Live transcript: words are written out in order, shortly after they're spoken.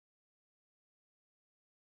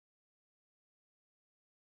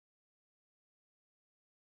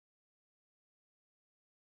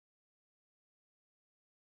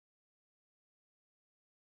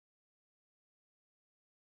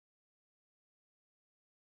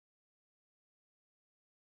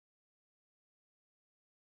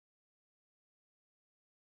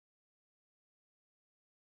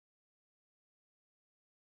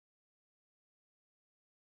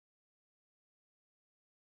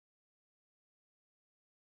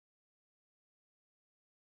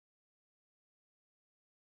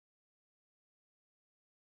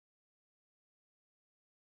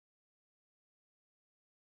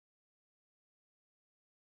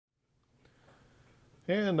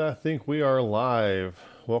And I think we are live.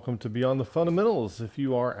 Welcome to Beyond the Fundamentals. If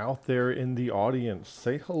you are out there in the audience,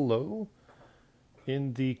 say hello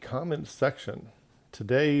in the comments section.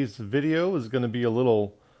 Today's video is going to be a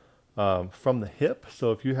little from the hip.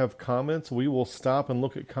 So if you have comments, we will stop and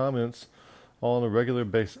look at comments on a regular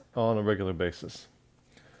basis.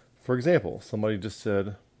 For example, somebody just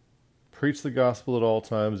said, "Preach the gospel at all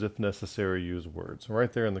times. If necessary, use words."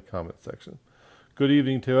 Right there in the comment section. Good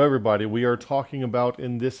evening to everybody. We are talking about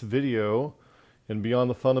in this video and Beyond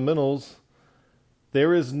the Fundamentals,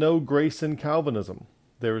 there is no grace in Calvinism.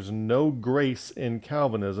 There is no grace in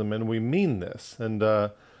Calvinism, and we mean this. And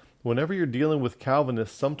whenever you're dealing with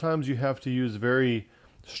Calvinists, sometimes you have to use very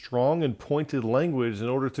strong and pointed language in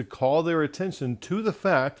order to call their attention to the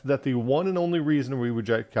fact that the one and only reason we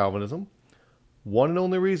reject Calvinism,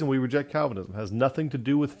 has nothing to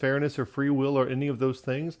do with fairness or free will or any of those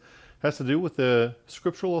things. Has to do with the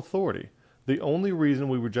scriptural authority. The only reason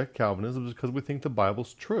we reject Calvinism is because we think the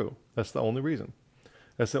Bible's true. That's the only reason.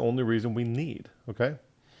 That's the only reason we need, okay?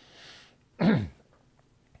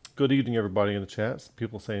 Good evening, everybody in the chats.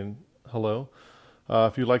 People saying hello.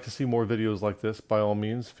 If you'd like to see more videos like this, by all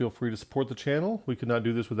means, feel free to support the channel. We could not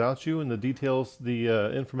do this without you, and the details,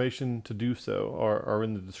 the information to do so are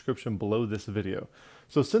in the description below this video.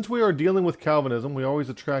 So since we are dealing with Calvinism, we always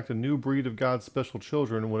attract a new breed of God's special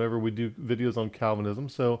children whenever we do videos on Calvinism.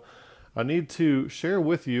 So I need to share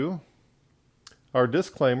with you our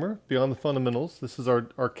disclaimer, Beyond the Fundamentals. This is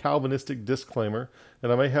our Calvinistic disclaimer,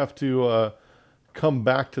 and I may have to come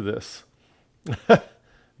back to this.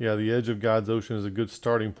 Yeah, the edge of God's ocean is a good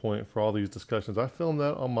starting point for all these discussions. I filmed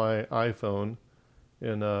that on my iPhone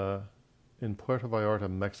in Puerto Vallarta,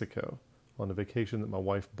 Mexico, on a vacation that my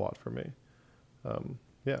wife bought for me.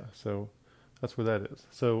 Yeah, so that's where that is.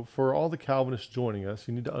 So for all the Calvinists joining us,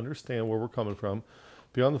 you need to understand where we're coming from.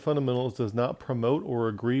 Beyond the Fundamentals does not promote or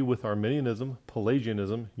agree with Arminianism,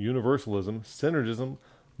 Pelagianism, Universalism, Synergism,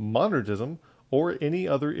 Monergism, or any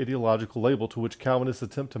other ideological label to which Calvinists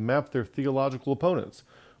attempt to map their theological opponents.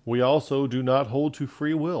 We also do not hold to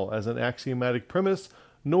free will as an axiomatic premise,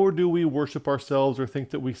 nor do we worship ourselves or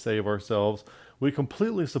think that we save ourselves. We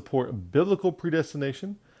completely support biblical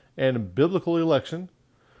predestination and biblical election,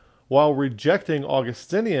 while rejecting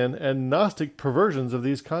Augustinian and Gnostic perversions of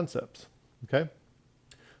these concepts. Okay?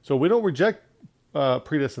 So we don't reject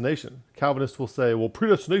predestination. Calvinists will say, well,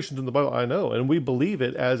 predestination's in the Bible. I know, and we believe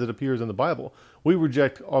it as it appears in the Bible. We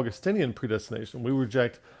reject Augustinian predestination. We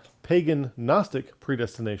reject pagan Gnostic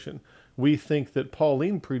predestination. We think that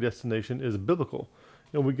Pauline predestination is biblical,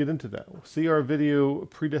 and we get into that. See our video,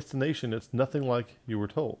 Predestination. It's nothing like you were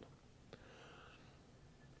told.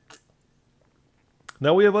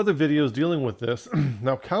 Now, we have other videos dealing with this.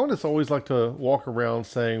 Now, Calvinists always like to walk around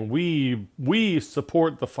saying, we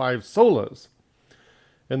support the five solas.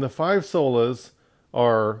 And the five solas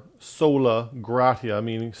are sola gratia,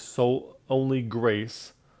 meaning only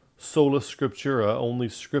grace, sola scriptura, only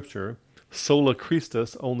scripture, sola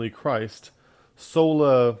Christus, only Christ,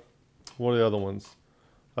 sola, what are the other ones?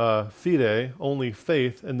 Fide, only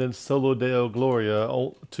faith, and then solo Deo gloria,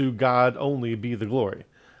 to God only be the glory.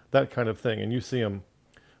 That kind of thing. And you see them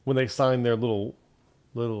when they sign their little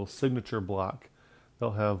signature block,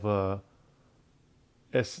 they'll have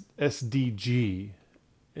SDG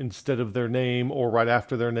instead of their name, or right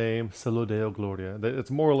after their name, Solo Deo Gloria. It's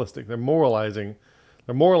moralistic. They're moralizing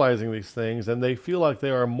these things, and they feel like they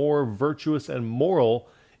are more virtuous and moral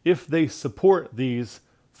if they support these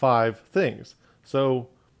five things. So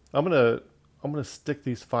I'm gonna stick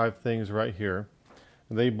these five things right here.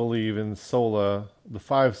 They believe in sola, the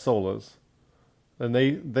five solas. And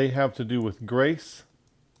they have to do with grace,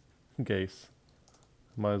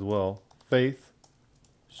 might as well, faith,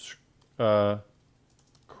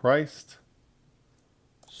 Christ,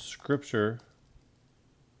 Scripture,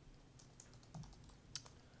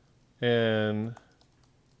 and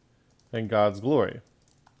God's glory.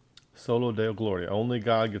 Solo Deo Gloria. Only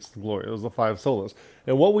God gets the glory. Those are the five solas.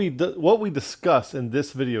 And what we discuss in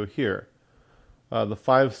this video here, the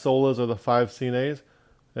five solas or the five sines,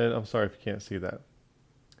 and I'm sorry if you can't see that,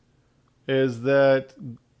 is that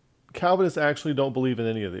Calvinists actually don't believe in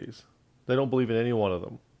any of these. They don't believe in any one of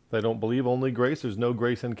them. They don't believe only grace. There's no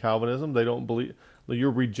grace in Calvinism. They don't believe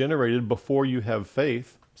you're regenerated before you have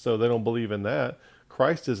faith, so they don't believe in that.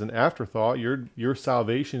 Christ is an afterthought. Your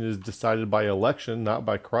salvation is decided by election, not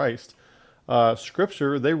by Christ.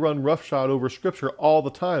 Scripture, they run roughshod over Scripture all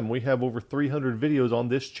the time. We have over 300 videos on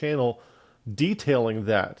this channel detailing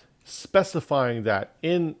that, specifying that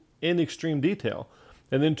in extreme detail.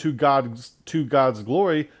 and then to God's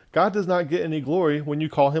glory, God does not get any glory when you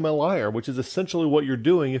call him a liar, which is essentially what you're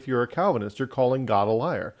doing if you're a Calvinist. You're calling God a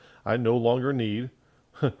liar. I no longer need...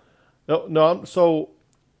 So,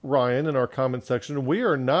 Ryan, in our comment section, we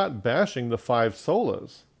are not bashing the five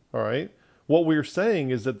solas, all right? What we're saying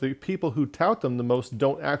is that the people who tout them the most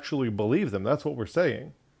don't actually believe them. That's what we're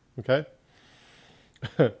saying, okay?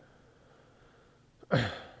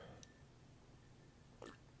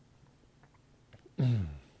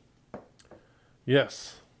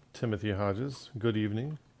 Yes, Timothy Hodges, good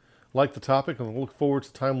evening. Like the topic and look forward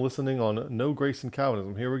to time listening on No Grace in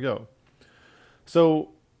Calvinism. Here we go. So,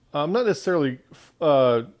 I'm not necessarily,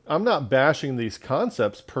 I'm not bashing these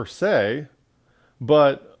concepts per se,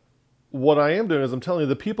 but what I am doing is I'm telling you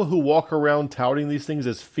the people who walk around touting these things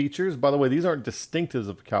as features, by the way, these aren't distinctives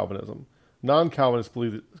of Calvinism. Non-Calvinists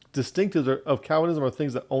believe distinctives of Calvinism are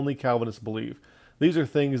things that only Calvinists believe. These are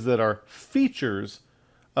things that are features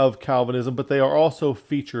of Calvinism, but they are also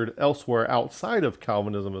featured elsewhere outside of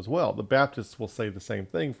Calvinism as well. The Baptists will say the same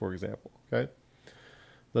thing, for example, okay?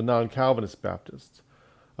 The non-Calvinist Baptists.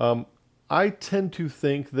 I tend to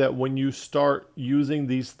think that when you start using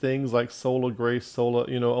these things like sola grace, sola,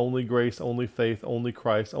 only grace, only faith, only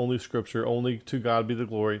Christ, only Scripture, only to God be the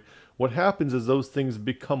glory, what happens is those things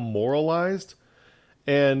become moralized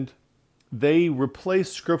and they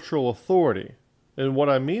replace scriptural authority. And what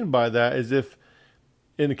I mean by that is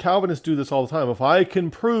and Calvinists do this all the time, if I can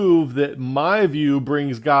prove that my view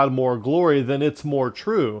brings God more glory, then it's more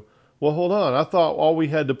true. Well, hold on. I thought all we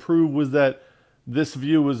had to prove was that this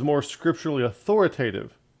view was more scripturally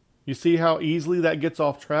authoritative. You see how easily that gets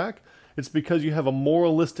off track? It's because you have a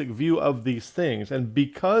moralistic view of these things. And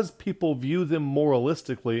because people view them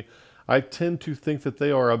moralistically, I tend to think that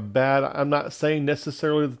they are I'm not saying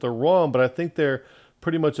necessarily that they're wrong, but I think they're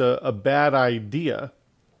pretty much a bad idea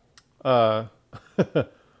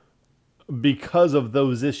because of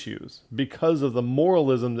those issues, because of the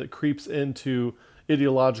moralism that creeps into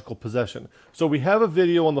ideological possession. So we have a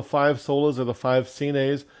video on the five solas or the five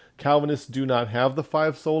sines. Calvinists do not have the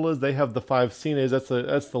five solas. They have the five sines. That's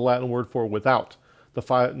the Latin word for without. The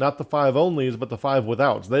five, not the five onlys, but the five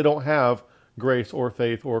withouts. They don't have grace or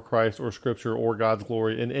faith or Christ or Scripture or God's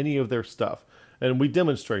glory in any of their stuff. And we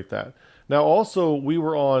demonstrate that. Now also we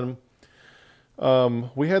were on,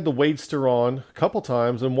 we had the Waitster on a couple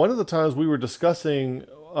times, and one of the times we were discussing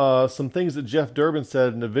some things that Jeff Durbin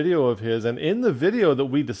said in a video of his. And in the video that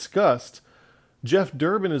we discussed, Jeff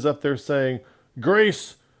Durbin is up there saying,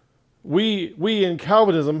 grace, we in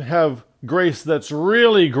Calvinism have grace that's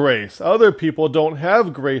really grace. Other people don't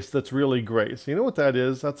have grace that's really grace. You know what that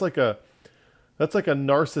is? That's like a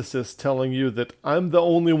narcissist telling you that I'm the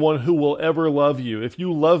only one who will ever love you. If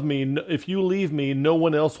you love me, if you leave me, no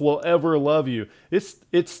one else will ever love you.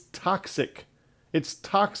 It's toxic. It's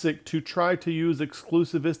toxic to try to use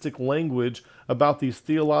exclusivistic language about these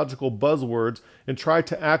theological buzzwords and try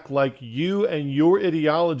to act like you and your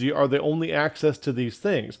ideology are the only access to these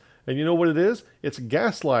things. And you know what it is? It's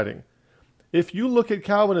gaslighting. If you look at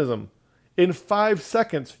Calvinism, in 5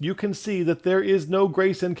 seconds, you can see that there is no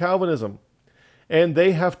grace in Calvinism. And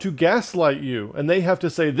they have to gaslight you. And they have to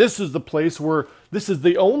say, this is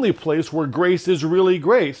the only place where grace is really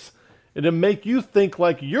grace. And to make you think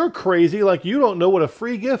like you're crazy, like you don't know what a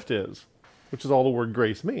free gift is, which is all the word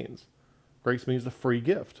grace means. Grace means a free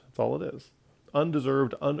gift. That's all it is.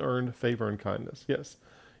 Undeserved, unearned favor and kindness. Yes,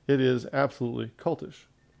 it is absolutely cultish.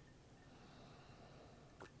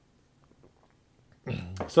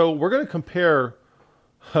 So we're going to compare,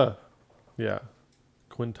 quintology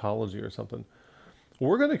or something.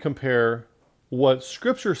 We're going to compare what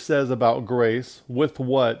Scripture says about grace with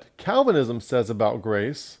what Calvinism says about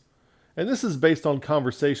grace. And this is based on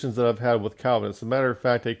conversations that I've had with Calvinists. As a matter of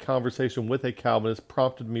fact, a conversation with a Calvinist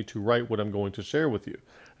prompted me to write what I'm going to share with you.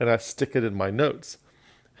 And I stick it in my notes.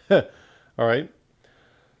 All right.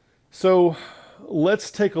 So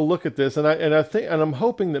let's take a look at this. And I'm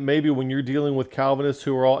hoping that maybe when you're dealing with Calvinists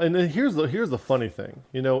who are all, and then here's the funny thing,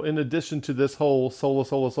 in addition to this whole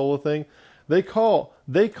sola thing, they call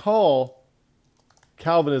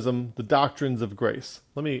Calvinism the doctrines of grace.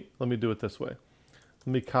 Let me do it this way.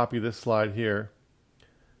 Let me copy this slide here.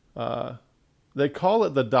 They call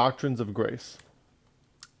it the doctrines of grace.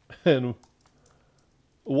 And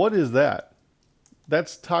what is that?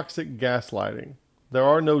 That's toxic gaslighting. There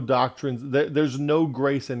are no doctrines. There's no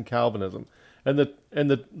grace in Calvinism. And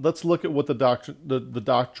let's look at what the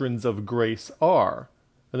doctrines of grace are.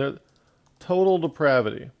 And they're total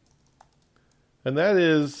depravity. And that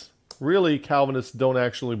is, really, Calvinists don't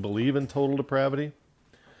actually believe in total depravity.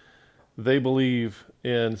 they believe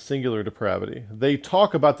in singular depravity. They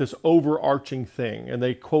talk about this overarching thing, and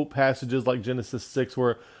they quote passages like Genesis 6,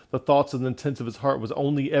 where the thoughts and intents of his heart was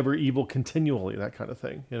only ever evil continually, that kind of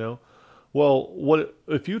thing, you know? Well, what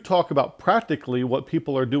if you talk about practically what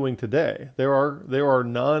people are doing today? There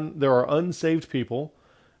are unsaved people,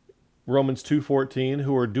 Romans 2:14,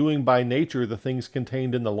 who are doing by nature the things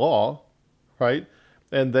contained in the law, right?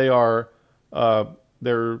 And they're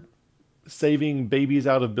saving babies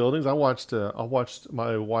out of buildings. I watched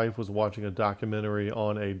my wife was watching a documentary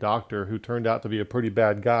on a doctor who turned out to be a pretty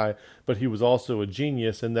bad guy, but he was also a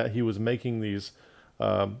genius in that he was making these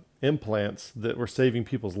implants that were saving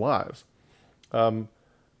people's lives. In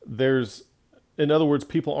other words,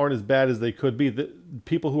 people aren't as bad as they could be.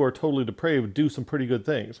 People who are totally depraved do some pretty good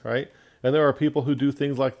things, right? And there are people who do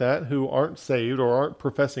things like that who aren't saved or aren't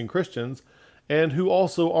professing Christians, and who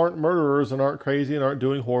also aren't murderers and aren't crazy and aren't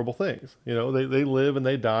doing horrible things. You know, they live and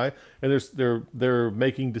they die, and they're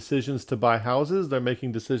making decisions to buy houses. They're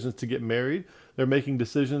making decisions to get married. They're making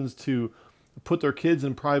decisions to put their kids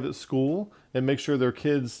in private school and make sure their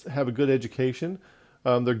kids have a good education.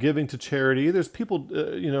 They're giving to charity. There's people,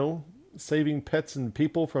 saving pets and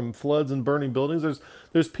people from floods and burning buildings.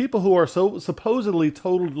 There's people who are so supposedly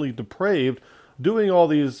totally depraved doing all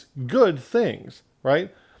these good things,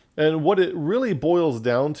 right? And what it really boils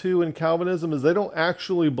down to in Calvinism is they don't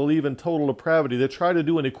actually believe in total depravity. They try to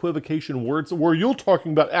do an equivocation word where you're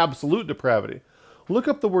talking about absolute depravity. Look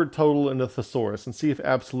up the word total in the thesaurus and see if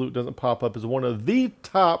absolute doesn't pop up as one of the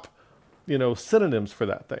top, synonyms for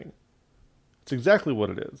that thing. It's exactly what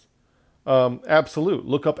it is. Absolute.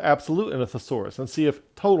 Look up absolute in a thesaurus and see if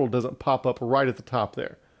total doesn't pop up right at the top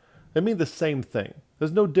there. They mean the same thing.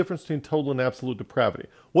 There's no difference between total and absolute depravity.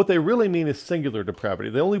 What they really mean is singular depravity.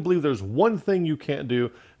 They only believe there's one thing you can't do,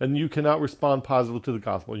 and you cannot respond positively to the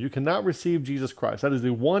gospel. You cannot receive Jesus Christ. That is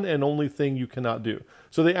the one and only thing you cannot do.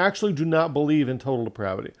 So they actually do not believe in total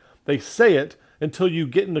depravity. They say it until you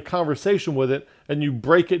get into conversation with it and you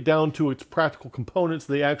break it down to its practical components.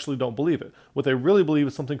 They actually don't believe it. What they really believe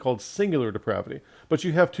is something called singular depravity. But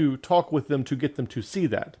you have to talk with them to get them to see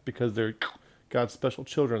that, because they're God's special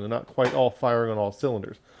children. They're not quite all firing on all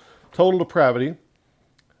cylinders. Total depravity,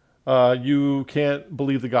 you can't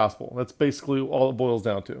believe the gospel. That's basically all it boils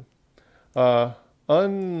down to.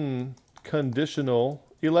 Unconditional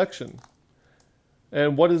election.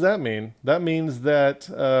 And what does that mean? That means that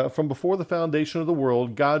from before the foundation of the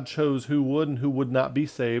world, God chose who would and who would not be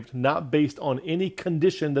saved, not based on any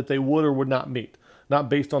condition that they would or would not meet. Not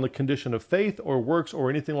based on the condition of faith or works or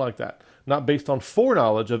anything like that. Not based on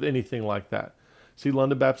foreknowledge of anything like that. See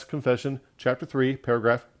London Baptist Confession, chapter 3,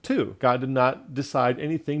 paragraph 2. God did not decide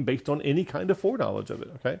anything based on any kind of foreknowledge of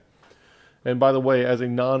it, okay? And by the way, as a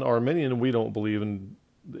non-Arminian, we don't believe in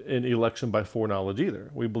election by foreknowledge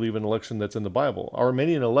either. We believe in election that's in the Bible.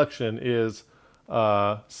 Arminian election is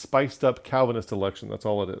spiced up Calvinist election. That's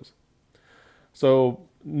all it is. So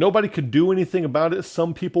nobody could do anything about it.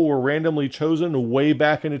 Some people were randomly chosen way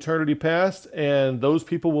back in eternity past, and those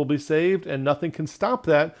people will be saved, and nothing can stop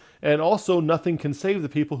that. And also nothing can save the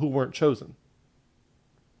people who weren't chosen.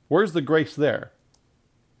 Where's the grace there?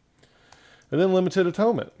 And then limited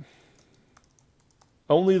atonement.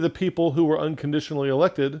 Only the people who were unconditionally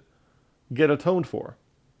elected get atoned for.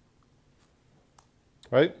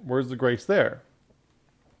 Right? Where's the grace there?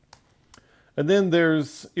 And then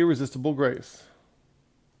there's irresistible grace.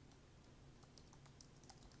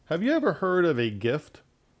 Have you ever heard of a gift?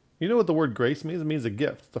 You know what the word grace means? It means a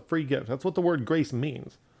gift. It's a free gift. That's what the word grace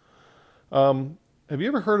means. Have you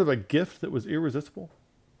ever heard of a gift that was irresistible?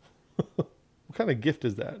 What kind of gift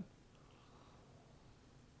is that?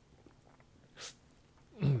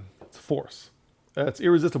 It's force. It's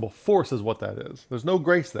irresistible. Force is what that is. There's no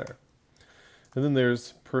grace there. And then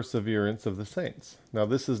there's perseverance of the saints. Now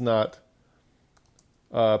this is not,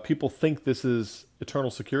 people think this is eternal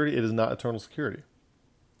security. It is not eternal security.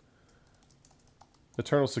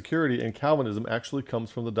 Eternal security in Calvinism actually comes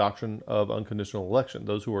from the doctrine of unconditional election.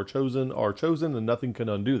 Those who are chosen, and nothing can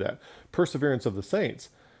undo that. Perseverance of the saints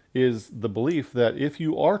is the belief that if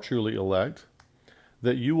you are truly elect,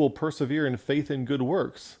 that you will persevere in faith and good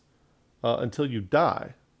works until you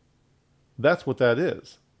die. That's what that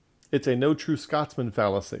is. It's a no true Scotsman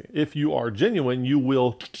fallacy. If you are genuine, you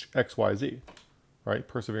will X, Y, Z. Right?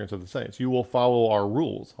 Perseverance of the saints. You will follow our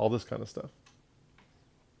rules. All this kind of stuff.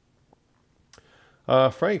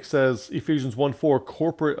 Frank says, Ephesians 1:4,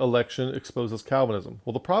 corporate election exposes Calvinism.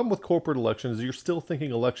 Well, the problem with corporate election is you're still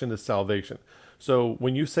thinking election is salvation. So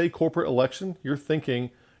when you say corporate election, you're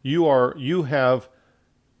thinking you have,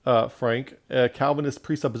 Frank, a Calvinist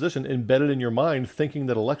presupposition embedded in your mind thinking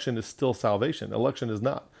that election is still salvation. Election is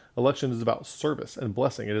not. Election is about service and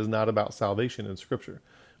blessing. It is not about salvation in Scripture.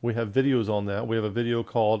 We have videos on that. We have a video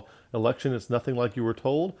called Election It's Nothing Like You Were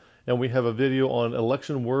Told. And we have a video on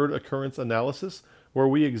election word occurrence analysis, where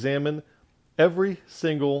we examine every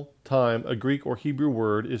single time a Greek or Hebrew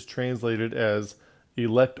word is translated as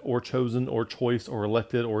elect or chosen or choice or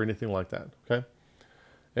elected or anything like that. Okay?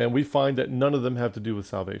 And we find that none of them have to do with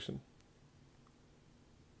salvation.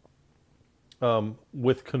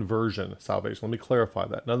 With conversion salvation. Let me clarify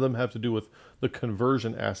that. None of them have to do with the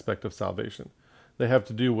conversion aspect of salvation. They have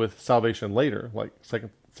to do with salvation later, like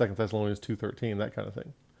 2 Thessalonians 2:13, that kind of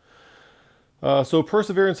thing. So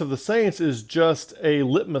perseverance of the saints is just a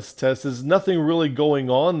litmus test. There's nothing really going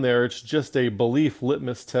on there. It's just a belief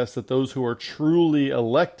litmus test that those who are truly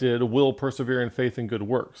elected will persevere in faith and good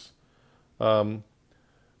works. That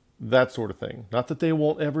sort of thing. Not that they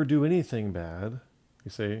won't ever do anything bad.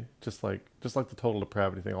 You see, just like the total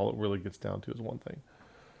depravity thing, all it really gets down to is one thing.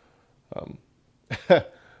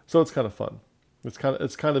 So it's kind of fun. It's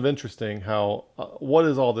kind of interesting how what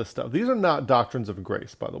is all this stuff? These are not doctrines of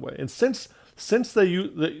grace, by the way. And since they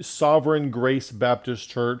use the Sovereign Grace Baptist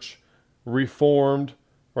Church, Reformed,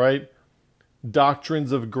 right,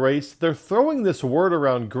 doctrines of grace, they're throwing this word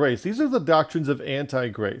around grace. These are the doctrines of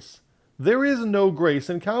anti-grace. There is no grace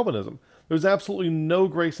in Calvinism. There's absolutely no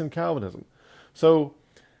grace in Calvinism. So,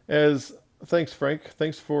 thanks, Frank.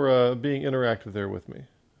 Thanks for being interactive there with me.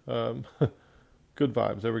 Good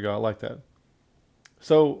vibes. There we go. I like that.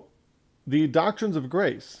 So, the doctrines of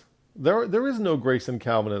grace, there is no grace in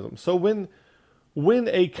Calvinism. So when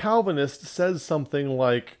a Calvinist says something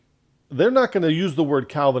like, they're not going to use the word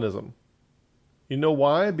Calvinism. You know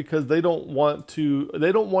why? Because they don't want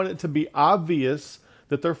it to be obvious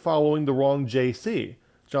that they're following the wrong JC,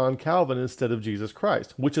 John Calvin, instead of Jesus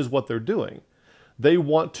Christ, which is what they're doing. They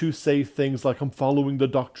want to say things like, I'm following the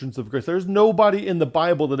doctrines of grace. There's nobody in the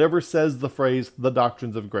Bible that ever says the phrase, the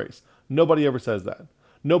doctrines of grace. Nobody ever says that.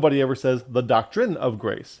 Nobody ever says the doctrine of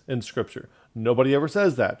grace in Scripture. Nobody ever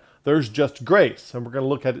says that. There's just grace, and we're going to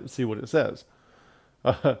look at it and see what it says.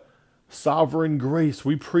 Sovereign grace.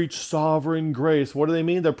 We preach sovereign grace. What do they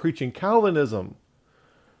mean? They're preaching Calvinism.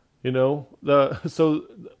 You know, so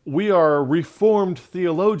we are Reformed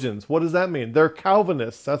theologians. What does that mean? They're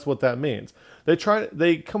Calvinists. That's what that means.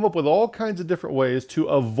 They come up with all kinds of different ways to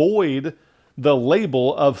avoid the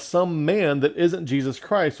label of some man that isn't Jesus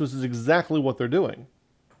Christ, which is exactly what they're doing.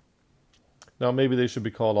 Now, maybe they should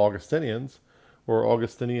be called Augustinians, or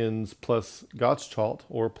Augustinians plus Gottschalk,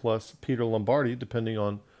 or plus Peter Lombardi, depending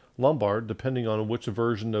on which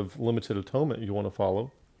version of limited atonement you want to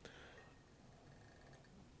follow.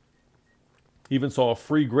 Even saw a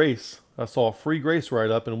free grace. I saw a free grace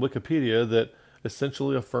write-up in Wikipedia that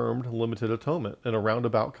essentially affirmed limited atonement in a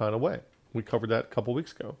roundabout kind of way. We covered that a couple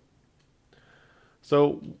weeks ago.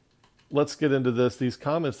 So let's get into these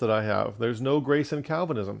comments that I have. There's no grace in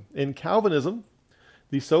Calvinism. In Calvinism,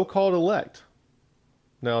 the so-called elect,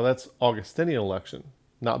 now that's Augustinian election,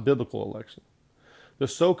 not biblical election. The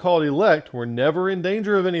so-called elect were never in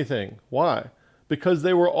danger of anything. Why? Because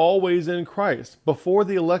they were always in Christ. Before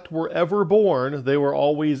the elect were ever born, they were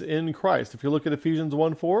always in Christ. If you look at Ephesians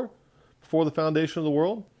 1:4, before the foundation of the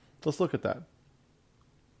world, let's look at that.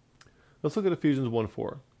 Let's look at Ephesians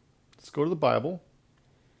 1:4. Let's go to the Bible,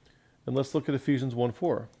 and let's look at Ephesians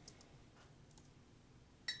 1:4.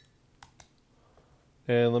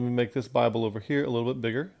 And let me make this Bible over here a little bit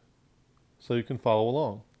bigger so you can follow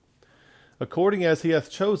along. According as he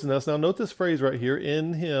hath chosen us. Now note this phrase right here,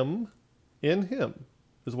 in him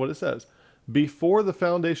is what it says. Before the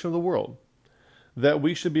foundation of the world. That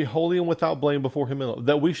we should be holy and without blame before him.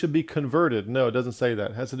 That we should be converted. No, it doesn't say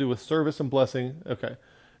that. It has to do with service and blessing. Okay.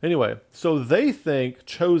 Anyway, so they think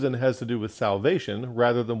chosen has to do with salvation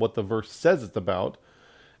rather than what the verse says it's about.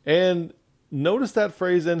 And notice that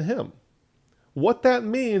phrase, in him. What that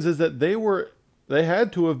means is that they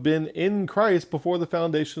had to have been in Christ before the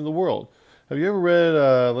foundation of the world. Have you ever read,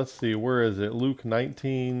 let's see, where is it? Luke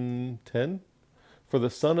 19:10? For the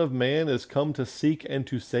Son of Man is come to seek and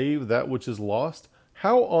to save that which is lost.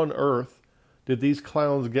 How on earth did these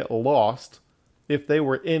clowns get lost if they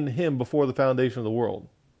were in him before the foundation of the world?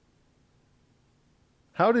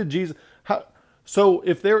 So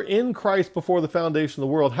if they're in Christ before the foundation of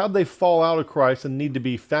the world, how'd they fall out of Christ and need to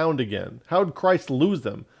be found again? How'd Christ lose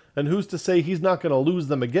them? And who's to say he's not going to lose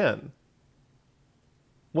them again?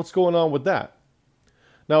 What's going on with that?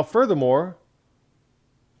 Now, furthermore,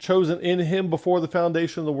 chosen in him before the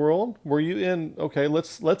foundation of the world. Were you in? Okay,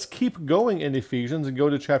 let's keep going in Ephesians and go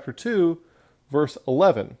to chapter 2, verse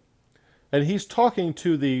 11. And he's talking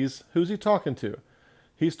to these. Who's he talking to?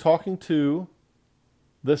 He's talking to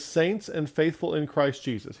The saints and faithful in Christ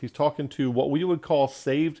Jesus. He's talking to what we would call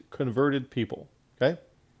saved, converted people. Okay?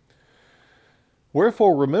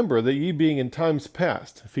 Wherefore remember that ye being in times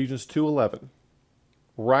past, Ephesians 2:11.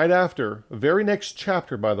 Right after, very next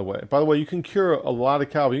chapter, by the way. By the way, you can cure a lot of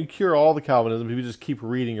Calvinism. You can cure all the Calvinism if you just keep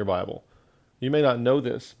reading your Bible. You may not know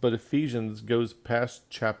this, but Ephesians goes past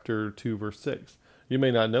chapter 2, verse 6. You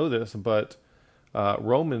may not know this, but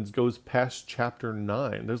Romans goes past chapter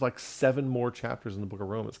 9. There's like 7 more chapters in the book of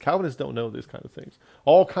Romans. Calvinists don't know these kind of things.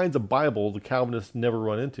 All kinds of Bible the Calvinists never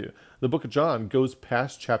run into. The book of John goes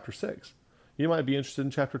past chapter 6. You might be interested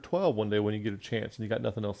in chapter 12 one day when you get a chance and you got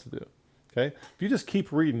nothing else to do. Okay? If you just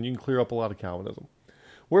keep reading, you can clear up a lot of Calvinism.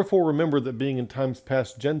 Wherefore remember that being in times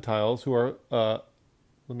past Gentiles who are...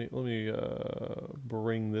 let me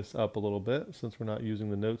bring this up a little bit since we're not using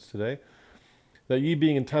the notes today. That ye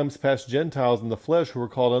being in times past Gentiles in the flesh who were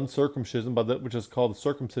called uncircumcision by that which is called the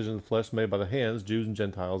circumcision of the flesh made by the hands, Jews and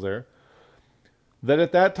Gentiles there. That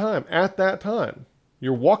at that time,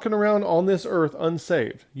 you're walking around on this earth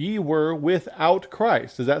unsaved. Ye were without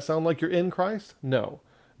Christ. Does that sound like you're in Christ? No.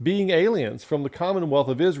 Being aliens from the commonwealth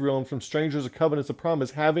of Israel and from strangers of covenants of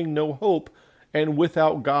promise, having no hope and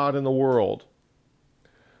without God in the world.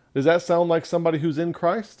 Does that sound like somebody who's in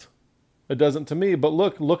Christ? It doesn't to me, but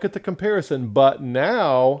look at the comparison. But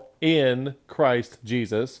now in Christ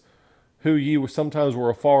Jesus, who ye sometimes were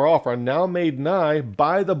afar off, are now made nigh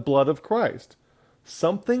by the blood of Christ.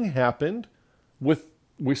 Something happened with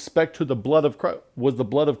respect to the blood of Christ. Was the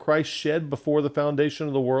blood of Christ shed before the foundation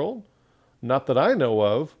of the world? Not that I know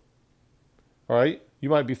of. All right, you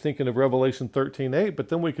might be thinking of Revelation 13:8, but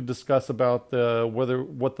then we could discuss about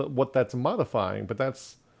what that's modifying. But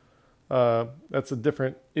that's a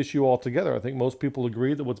different issue altogether. I think most people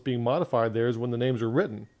agree that what's being modified there is when the names are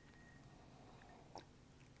written.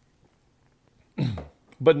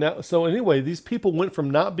 But now, so anyway, these people went from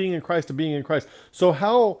not being in Christ to being in Christ. So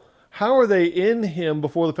how are they in Him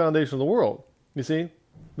before the foundation of the world? You see,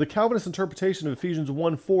 the Calvinist interpretation of Ephesians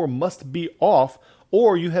 1:4 must be off,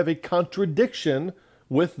 or you have a contradiction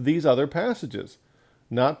with these other passages.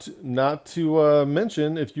 Not to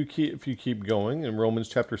mention, if you keep going in Romans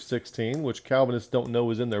chapter 16, which Calvinists don't know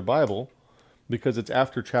is in their Bible, because it's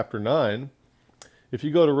after chapter 9. If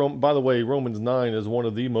you go to by the way, Romans 9 is one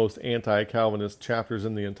of the most anti-Calvinist chapters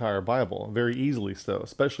in the entire Bible, very easily so,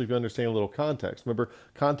 especially if you understand a little context. Remember,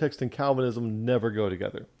 context and Calvinism never go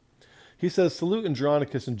together. He says, "Salute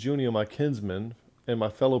Andronicus and Junia, my kinsmen, and my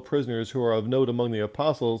fellow prisoners who are of note among the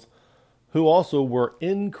apostles, who also were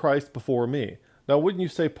in Christ before me." Now, wouldn't you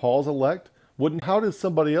say Paul's elect? How did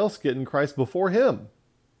somebody else get in Christ before him?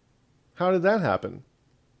 How did that happen?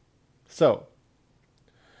 So,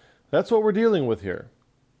 that's what we're dealing with here.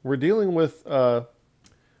 We're dealing with, we're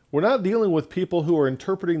not dealing with people who are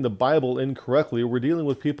interpreting the Bible incorrectly. We're dealing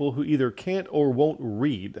with people who either can't or won't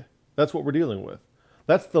read. That's what we're dealing with.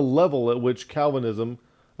 That's the level at which Calvinism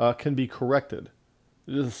can be corrected.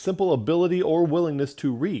 It is a simple ability or willingness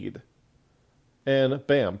to read. And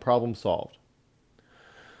bam, problem solved.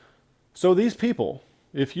 So these people,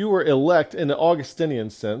 if you were elect in an Augustinian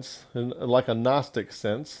sense, in like a Gnostic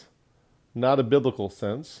sense, not a biblical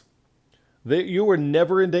sense, you were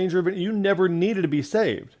never in danger of it. You never needed to be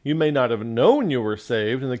saved. You may not have known you were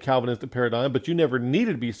saved in the Calvinistic paradigm, but you never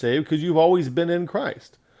needed to be saved because you've always been in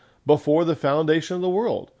Christ before the foundation of the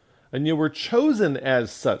world. And you were chosen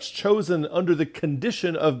as such, chosen under the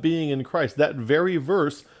condition of being in Christ. That very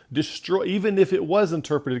verse even if it was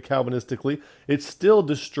interpreted Calvinistically, it still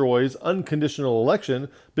destroys unconditional election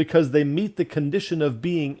because they meet the condition of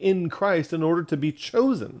being in Christ in order to be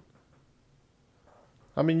chosen.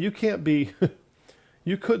 I mean, you can't be,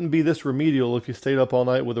 you couldn't be this remedial if you stayed up all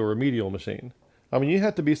night with a remedial machine. I mean, you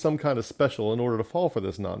have to be some kind of special in order to fall for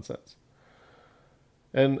this nonsense.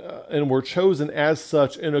 And were chosen as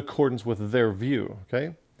such in accordance with their view,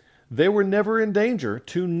 okay? They were never in danger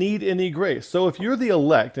to need any grace. So if you're the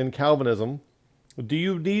elect in Calvinism, do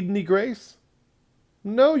you need any grace?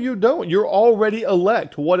 No, you don't. You're already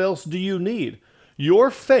elect. What else do you need? Your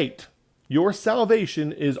fate, your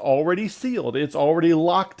salvation is already sealed. It's already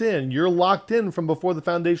locked in. You're locked in from before the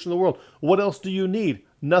foundation of the world. What else do you need?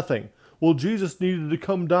 Nothing. Well, Jesus needed to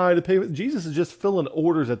come die to pay. Jesus is just filling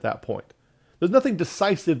orders at that point. There's nothing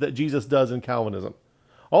decisive that Jesus does in Calvinism.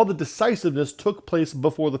 All the decisiveness took place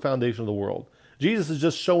before the foundation of the world. Jesus is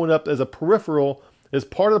just showing up as a peripheral, as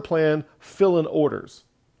part of the plan, filling orders.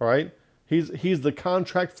 All right? He's the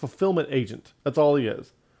contract fulfillment agent. That's all he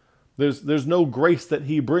is. There's no grace that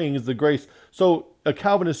he brings, the grace. So a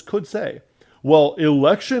Calvinist could say, well,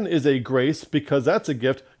 election is a grace because that's a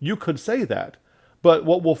gift. You could say that. But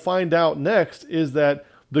what we'll find out next is that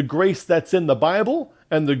the grace that's in the Bible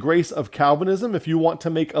and the grace of Calvinism, if you want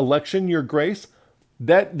to make election your grace,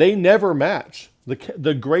 that they never match.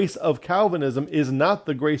 The grace of Calvinism is not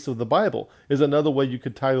the grace of the Bible, is another way you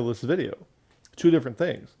could title this video. Two different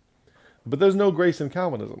things. But there's no grace in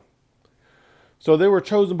Calvinism. So they were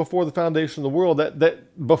chosen before the foundation of the world,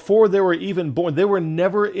 that before they were even born, they were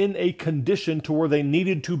never in a condition to where they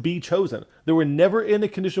needed to be chosen. They were never in a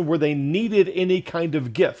condition where they needed any kind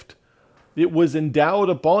of gift. It was endowed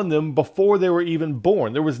upon them before they were even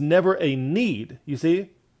born. There was never a need, you see?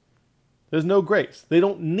 There's no grace. They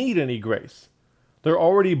don't need any grace. They're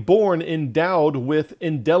already born endowed with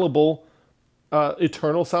indelible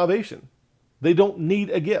eternal salvation. They don't need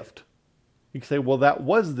a gift. You can say, well, that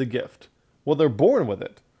was the gift. Well, they're born with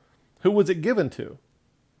it. Who was it given to?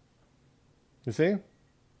 You see?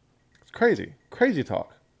 It's crazy. Crazy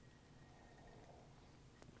talk.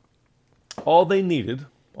 All they needed,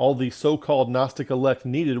 all the so-called Gnostic elect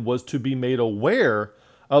needed, was to be made aware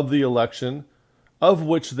of the election of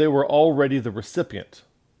which they were already the recipient.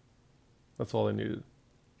 That's all they needed.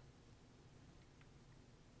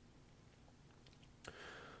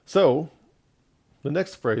 So, the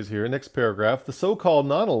next phrase here, next paragraph, the so-called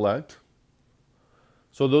non-elect,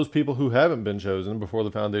 so those people who haven't been chosen before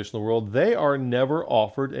the foundation of the world, they are never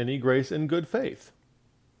offered any grace in good faith.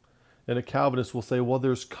 And a Calvinist will say, well,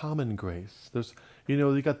 there's common grace. There's,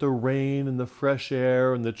 you got the rain and the fresh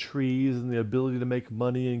air and the trees and the ability to make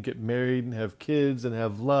money and get married and have kids and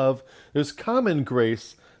have love. There's common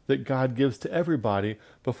grace that God gives to everybody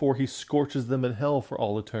before he scorches them in hell for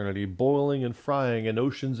all eternity, boiling and frying in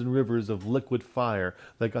oceans and rivers of liquid fire.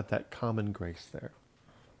 They got that common grace there.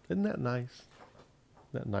 Isn't that nice?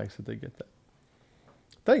 Isn't that nice that they get that?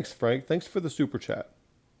 Thanks, Frank. Thanks for the super chat.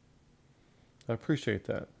 I appreciate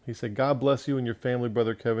that. He said, God bless you and your family,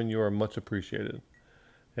 Brother Kevin. You are much appreciated.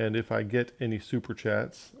 And if I get any super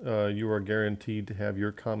chats, you are guaranteed to have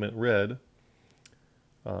your comment read,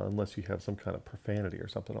 unless you have some kind of profanity or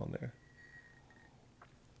something on there.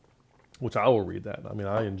 Which I will read that. I mean,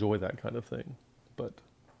 I enjoy that kind of thing, but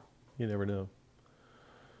you never know.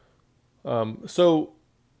 So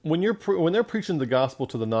when they're preaching the gospel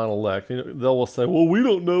to the non-elect, they'll say, well, we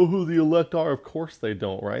don't know who the elect are. Of course they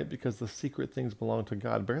don't, right? Because the secret things belong to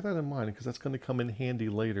God. Bear that in mind, because that's going to come in handy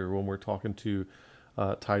later when we're talking to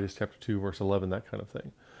Titus chapter 2, verse 11, that kind of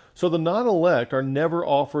thing. So the non-elect are never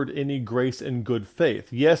offered any grace in good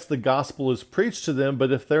faith. Yes, the gospel is preached to them,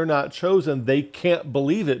 but if they're not chosen, they can't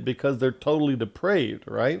believe it because they're totally depraved,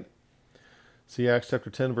 right? See Acts chapter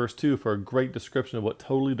 10, verse 2 for a great description of what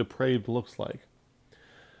totally depraved looks like.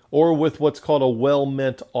 Or with what's called a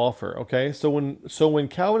well-meant offer, okay? So when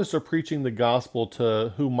Calvinists are preaching the gospel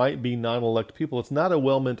to who might be non-elect people, it's not a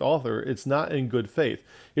well-meant offer. It's not in good faith.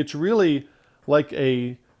 It's really like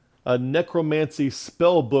a necromancy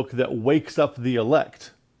spell book that wakes up the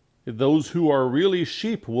elect. Those who are really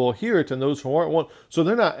sheep will hear it, and those who aren't won't. So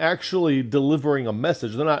they're not actually delivering a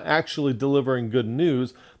message. They're not actually delivering good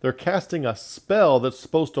news. They're casting a spell that's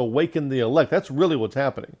supposed to awaken the elect. That's really what's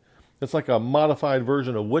happening. It's like a modified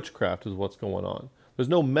version of witchcraft is what's going on. There's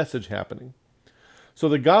no message happening. So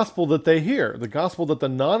the gospel that they hear, the gospel that the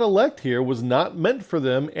non-elect hear, was not meant for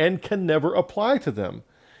them and can never apply to them.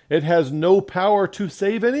 It has no power to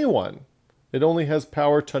save anyone. It only has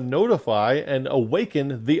power to notify and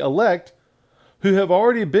awaken the elect who have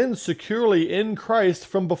already been securely in Christ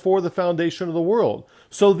from before the foundation of the world.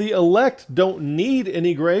 So the elect don't need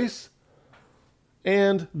any grace,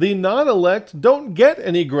 and the non-elect don't get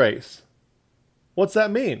any grace. What's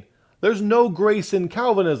that mean? There's no grace in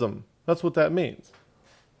Calvinism. That's what that means.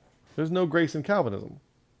 There's no grace in Calvinism.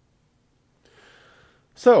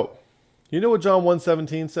 So, you know what John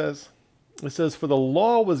 1:17 says? It says, for the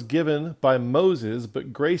law was given by Moses,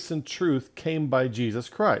 but grace and truth came by Jesus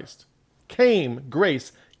Christ.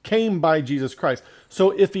 Grace came by Jesus Christ.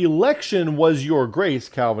 So if election was your grace,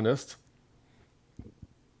 Calvinist,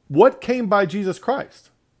 what came by Jesus Christ?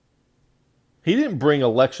 He didn't bring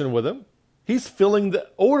election with him. He's filling the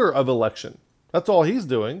order of election. That's all he's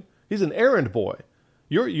doing. He's an errand boy.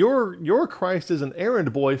 Your Christ is an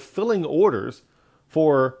errand boy filling orders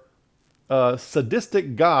for a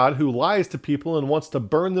sadistic God who lies to people and wants to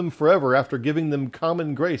burn them forever after giving them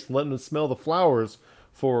common grace and letting them smell the flowers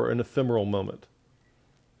for an ephemeral moment.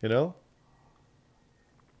 You know?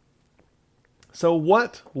 So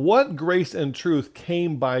what grace and truth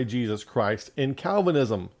came by Jesus Christ in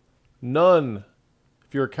Calvinism? None.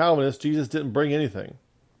 If you're a Calvinist, Jesus didn't bring anything.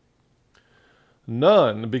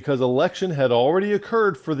 None, because election had already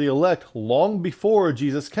occurred for the elect long before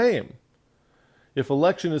Jesus came. If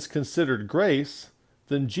election is considered grace,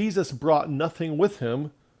 then Jesus brought nothing with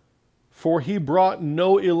him, for he brought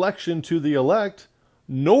no election to the elect,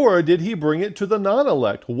 nor did he bring it to the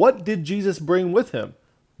non-elect. What did Jesus bring with him?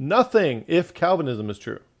 Nothing, if Calvinism is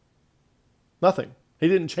true. Nothing. He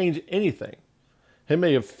didn't change anything. He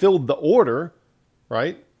may have filled the order,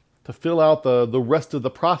 right, to fill out the rest of the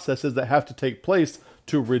processes that have to take place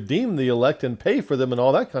to redeem the elect and pay for them and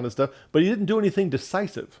all that kind of stuff, but he didn't do anything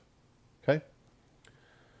decisive. Okay?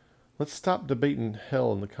 Let's stop debating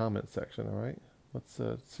hell in the comment section, all right? Let's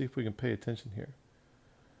see if we can pay attention here.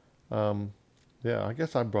 Yeah, I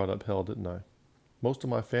guess I brought up hell, didn't I? Most of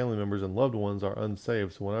my family members and loved ones are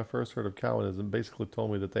unsaved, so when I first heard of Calvinism, basically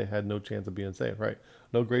told me that they had no chance of being saved, right?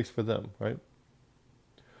 No grace for them, right?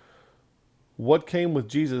 What came with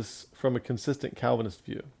Jesus from a consistent Calvinist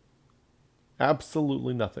view?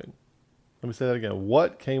 Absolutely nothing. Let me say that again.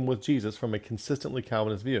 What came with Jesus from a consistently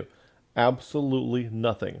Calvinist view? Absolutely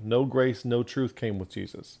nothing. No grace, no truth came with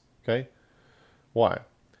Jesus. Okay? Why?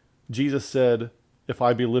 Jesus said, if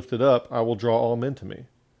I be lifted up, I will draw all men to me.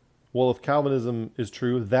 Well, if Calvinism is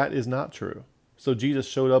true, that is not true. So Jesus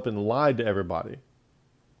showed up and lied to everybody.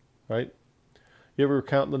 Right? You ever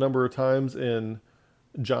count the number of times in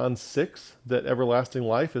John 6 that everlasting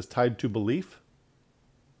life is tied to belief?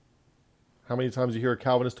 How many times do you hear a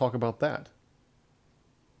Calvinist talk about that?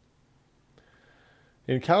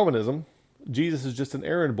 In Calvinism, Jesus is just an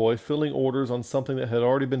errand boy filling orders on something that had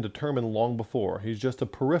already been determined long before. He's just a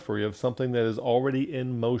periphery of something that is already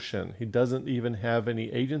in motion. He doesn't even have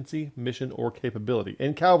any agency, mission, or capability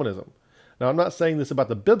in Calvinism. Now, I'm not saying this about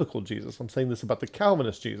the biblical Jesus. I'm saying this about the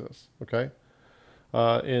Calvinist Jesus, okay?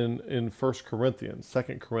 In 1 Corinthians,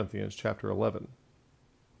 2 Corinthians chapter 11.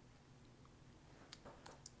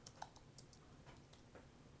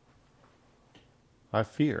 I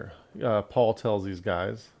fear, Paul tells these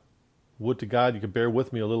guys, would to God you could bear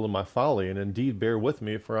with me a little in my folly, and indeed bear with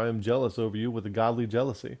me, for I am jealous over you with a godly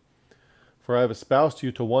jealousy. For I have espoused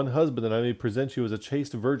you to one husband, that I may present you as a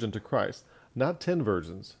chaste virgin to Christ. Not 10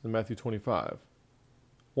 virgins in Matthew 25.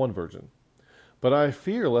 One virgin. But I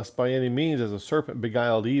fear lest by any means, as a serpent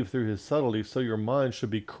beguiled Eve through his subtlety, so your mind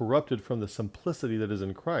should be corrupted from the simplicity that is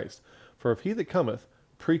in Christ. For if he that cometh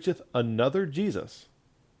preacheth another Jesus,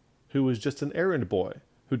 who is just an errand boy,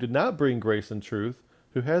 who did not bring grace and truth,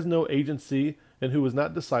 who has no agency, and who was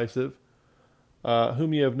not decisive,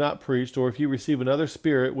 whom ye have not preached, or if ye receive another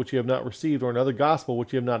spirit which ye have not received, or another gospel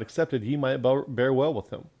which ye have not accepted, ye might bear well with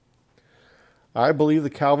him. I believe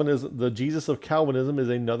the Jesus of Calvinism is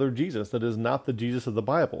another Jesus that is not the Jesus of the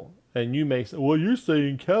Bible. And you may say, well, you're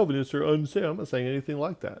saying Calvinists are unsaved. I'm not saying anything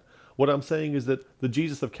like that. What I'm saying is that the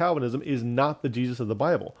Jesus of Calvinism is not the Jesus of the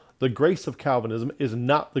Bible. The grace of Calvinism is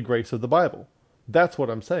not the grace of the Bible. That's what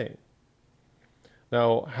I'm saying.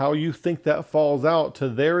 Now, how you think that falls out to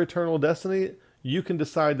their eternal destiny, you can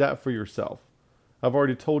decide that for yourself. I've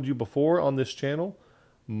already told you before on this channel,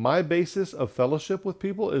 my basis of fellowship with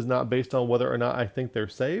people is not based on whether or not I think they're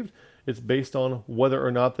saved. It's based on whether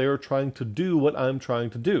or not they are trying to do what I'm trying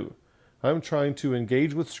to do. I'm trying to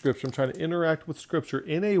engage with Scripture. I'm trying to interact with Scripture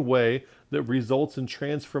in a way that results in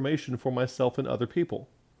transformation for myself and other people.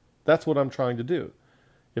 That's what I'm trying to do.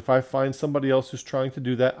 If I find somebody else who's trying to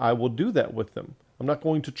do that, I will do that with them. I'm not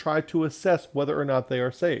going to try to assess whether or not they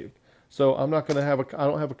are saved. So I don't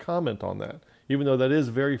have a comment on that, even though that is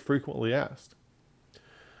very frequently asked.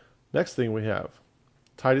 Next thing we have,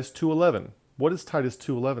 Titus 2:11. What does Titus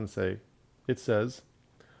 2:11 say? It says,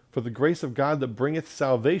 for the grace of God that bringeth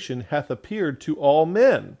salvation hath appeared to all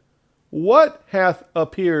men. What hath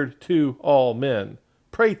appeared to all men?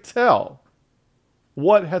 Pray tell,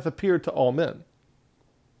 what hath appeared to all men?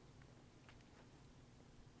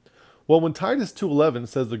 Well, when Titus 2:11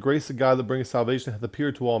 says the grace of God that bringeth salvation hath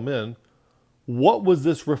appeared to all men, what was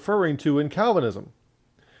this referring to in Calvinism?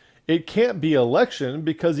 It can't be election,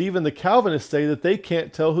 because even the Calvinists say that they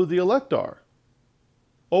can't tell who the elect are.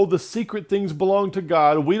 Oh, the secret things belong to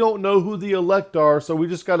God. We don't know who the elect are, so we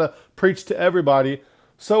just got to preach to everybody.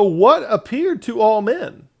 So what appeared to all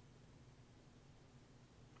men?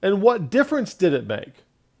 And what difference did it make?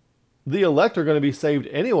 The elect are going to be saved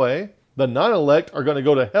anyway. The non-elect are going to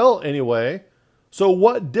go to hell anyway. So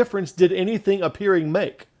what difference did anything appearing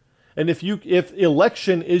make? And if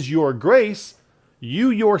election is your grace,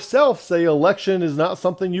 you yourself say election is not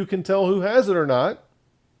something you can tell who has it or not.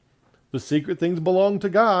 The secret things belong to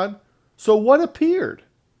God. So what appeared?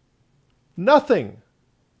 Nothing.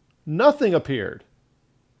 Nothing appeared.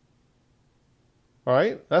 All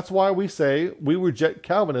right? That's why we say we reject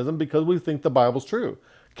Calvinism, because we think the Bible's true.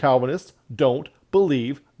 Calvinists don't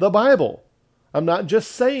believe the Bible. I'm not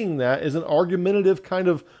just saying that as an argumentative kind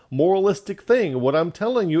of moralistic thing. What I'm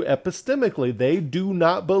telling you epistemically, they do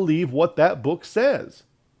not believe what that book says.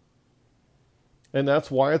 And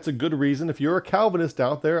that's why it's a good reason. If you're a Calvinist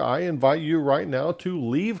out there, I invite you right now to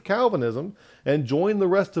leave Calvinism and join the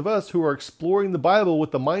rest of us who are exploring the Bible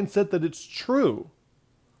with the mindset that it's true.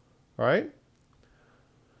 All right?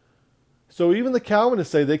 So even the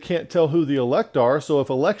Calvinists say they can't tell who the elect are. So if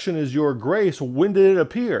election is your grace, when did it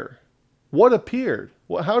appear? What appeared?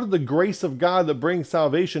 Well, how did the grace of God that brings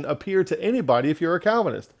salvation appear to anybody if you're a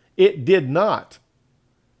Calvinist? It did not.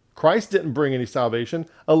 Christ didn't bring any salvation.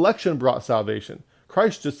 Election brought salvation.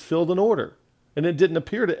 Christ just filled an order. And it didn't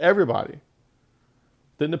appear to everybody.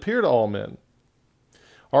 Didn't appear to all men.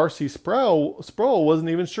 R.C. Sproul wasn't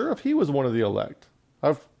even sure if he was one of the elect.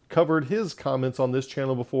 I've covered his comments on this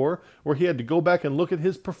channel before, where he had to go back and look at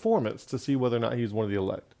his performance to see whether or not he's one of the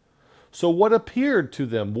elect. So what appeared to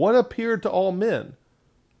them? What appeared to all men?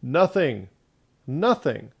 Nothing.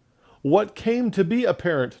 Nothing. What came to be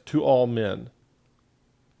apparent to all men?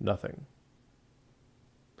 Nothing.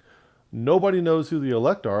 Nobody knows who the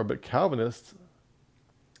elect are, but Calvinists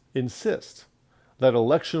insist that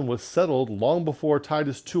election was settled long before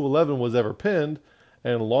Titus 2:11 was ever penned,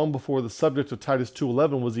 and long before the subject of Titus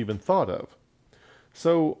 2:11 was even thought of.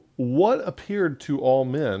 So what appeared to all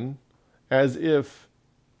men, as if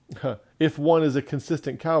one is a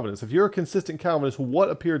consistent Calvinist? If you're a consistent Calvinist, what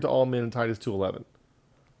appeared to all men in Titus 2:11?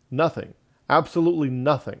 Nothing. Absolutely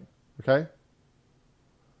nothing. Okay?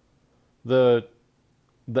 The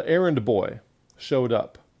errand boy showed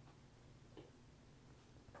up.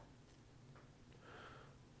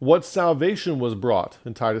 What salvation was brought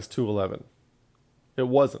in Titus 2:11? It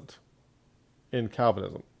wasn't in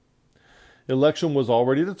Calvinism. Election was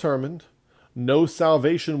already determined. No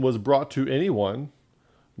salvation was brought to anyone.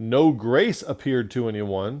 No grace appeared to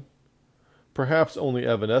anyone. Perhaps only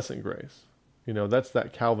evanescent grace. You know, that's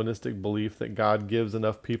that Calvinistic belief that God gives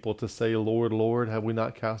enough people to say, Lord, Lord, have we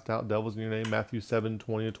not cast out devils in your name? Matthew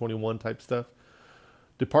 7:20-21 type stuff.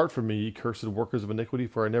 Depart from me, ye cursed workers of iniquity,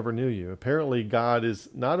 for I never knew you. Apparently, God is,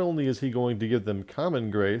 not only is he going to give them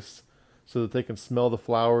common grace so that they can smell the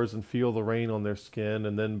flowers and feel the rain on their skin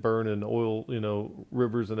and then burn in oil,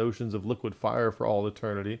 rivers and oceans of liquid fire for all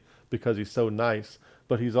eternity because he's so nice,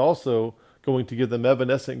 but he's also going to give them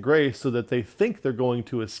evanescent grace so that they think they're going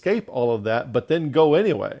to escape all of that, but then go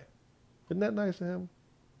anyway. Isn't that nice of him?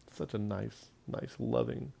 Such a nice,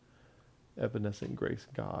 loving, evanescent grace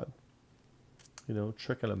God.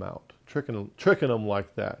 Tricking them out. Tricking them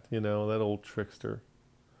like that. That old trickster.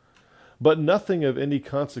 But nothing of any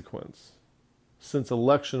consequence, since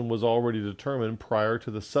election was already determined prior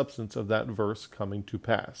to the substance of that verse coming to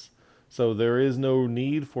pass. So there is no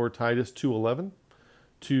need for Titus 2:11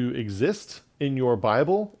 to exist in your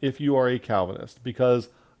Bible if you are a Calvinist, because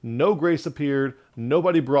no grace appeared,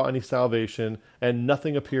 nobody brought any salvation, and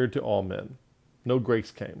nothing appeared to all men. No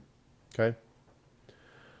grace came. Okay?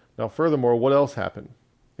 Now furthermore, what else happened?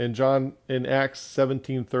 In Acts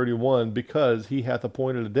 17:31, because he hath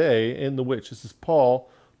appointed a day in the which, this is Paul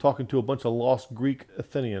talking to a bunch of lost Greek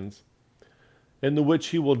Athenians, in the which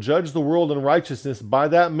he will judge the world in righteousness by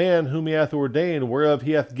that man whom he hath ordained, whereof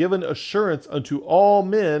he hath given assurance unto all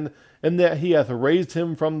men, and that he hath raised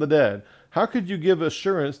him from the dead. How could you give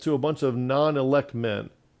assurance to a bunch of non-elect men?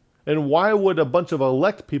 And why would a bunch of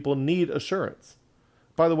elect people need assurance?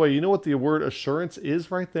 By the way, you know what the word assurance is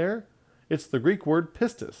right there? It's the Greek word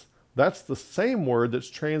pistis. That's the same word that's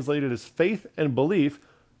translated as faith and belief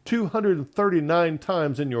 239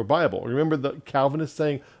 times in your Bible. Remember the Calvinists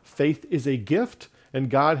saying faith is a gift and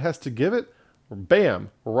God has to give it?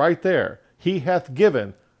 Bam, right there. He hath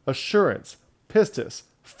given assurance, pistis,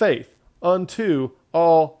 faith unto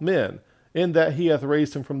all men, in that he hath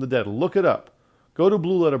raised him from the dead. Look it up. Go to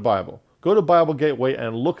Blue Letter Bible. Go to Bible Gateway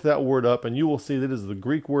and look that word up, and you will see that it is the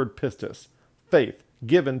Greek word pistis, faith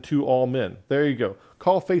given to all men. There you go.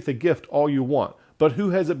 Call faith a gift all you want, but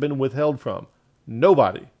who has it been withheld from?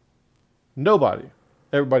 Nobody. Nobody.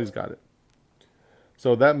 Everybody's got it.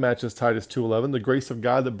 So that matches Titus 2:11. The grace of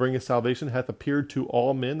God that bringeth salvation hath appeared to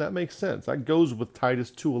all men. That makes sense. That goes with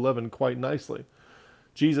Titus 2:11 quite nicely.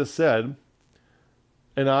 Jesus said,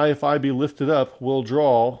 and I, if I be lifted up, will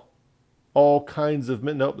draw all kinds of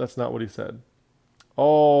men. Nope, that's not what he said.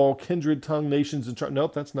 All kindred, tongue, nations, and tribes.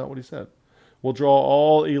 Nope, that's not what he said. Will draw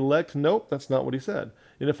all elect. Nope, that's not what he said.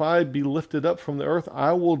 And if I be lifted up from the earth,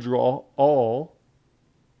 I will draw all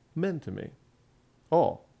men to me.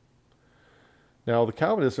 All. Now, the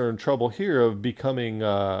Calvinists are in trouble here of becoming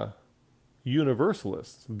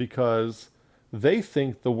universalists, because they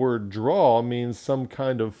think the word draw means some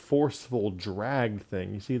kind of forceful drag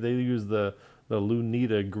thing. You see, they use the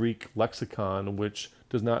Lunita Greek lexicon, which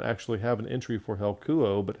does not actually have an entry for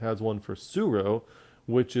helkuo, but has one for suro,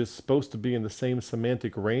 which is supposed to be in the same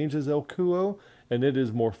semantic range as elkuo, and it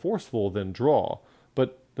is more forceful than draw,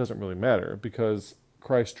 but doesn't really matter because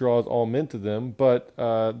Christ draws all men to them, but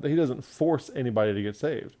he doesn't force anybody to get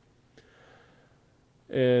saved.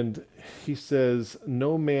 And he says,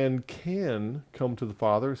 no man can come to the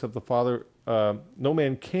Father except the Father, no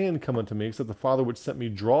man can come unto me except the Father which sent me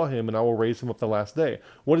draw him, and I will raise him up the last day.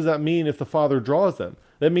 What does that mean if the Father draws them?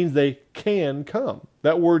 That means they can come.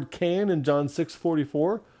 That word can in John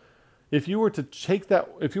 6:44, if you were to take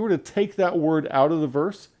that word out of the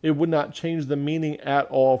verse, it would not change the meaning at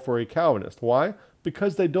all for a Calvinist. Why?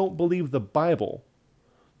 Because they don't believe the Bible.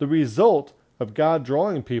 The result of God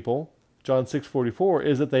drawing people, John 6:44,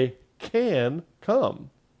 is that they can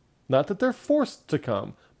come. Not that they're forced to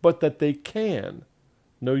come, but that they can.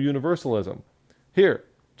 No universalism. Here,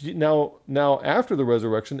 now after the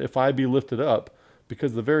resurrection, if I be lifted up,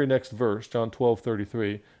 because the very next verse, John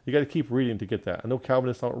 12:33, you got to keep reading to get that. I know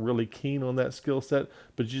Calvinists aren't really keen on that skill set,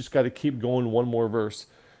 but you just got to keep going one more verse.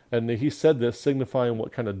 And he said this, signifying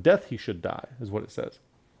what kind of death he should die, is what it says.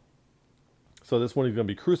 So this one, he's going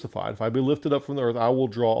to be crucified. If I be lifted up from the earth, I will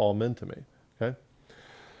draw all men to me. Okay?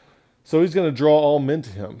 So he's going to draw all men to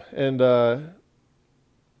him. And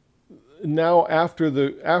now after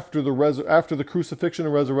the crucifixion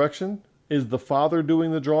and resurrection, is the Father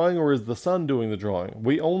doing the drawing or is the Son doing the drawing?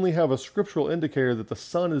 We only have a scriptural indicator that the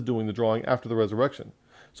Son is doing the drawing after the resurrection.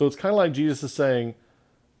 So it's kind of like Jesus is saying,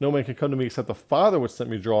 no man can come to me except the Father which sent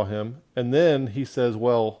me draw him. And then he says,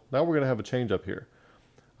 well, now we're going to have a change up here.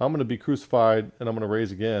 I'm going to be crucified and I'm going to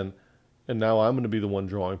raise again. And now I'm going to be the one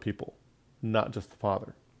drawing people, not just the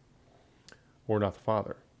Father. Or not the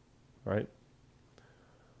Father, right?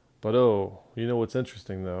 But oh, you know what's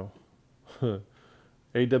interesting though?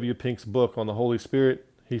 A.W. Pink's book on the Holy Spirit,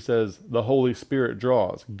 he says the Holy Spirit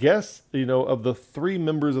draws. Guess, of the three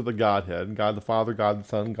members of the Godhead, God the Father, God the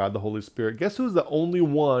Son, God the Holy Spirit, guess who's the only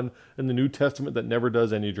one in the New Testament that never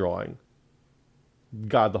does any drawing?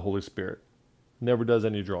 God the Holy Spirit. Never does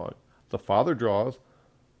any drawing. The Father draws.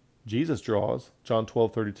 Jesus draws. John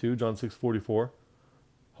 12:32, John 6:44.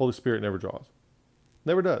 Holy Spirit never draws.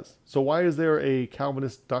 Never does. So why is there a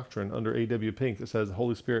Calvinist doctrine under A.W. Pink that says the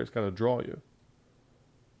Holy Spirit's got to draw you?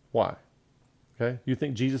 Why? Okay, you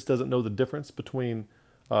think Jesus doesn't know the difference between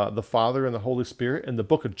the Father and the Holy Spirit in the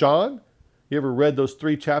book of John? You ever read those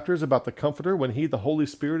 3 chapters about the Comforter? When the Holy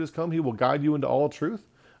Spirit has come, he will guide you into all truth,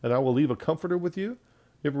 and I will leave a Comforter with you.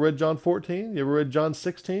 You ever read John 14? You ever read John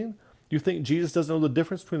 16? You think Jesus doesn't know the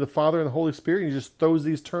difference between the Father and the Holy Spirit, and he just throws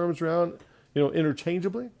these terms around,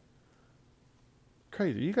 interchangeably?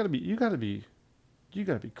 Crazy. You gotta be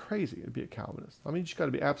crazy to be a Calvinist. I mean, you just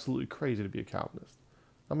gotta be absolutely crazy to be a Calvinist.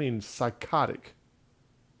 I mean, psychotic,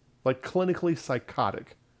 like clinically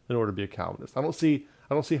psychotic, in order to be a Calvinist. I don't see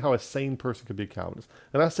how a sane person could be a Calvinist.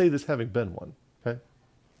 And I say this having been one. Okay.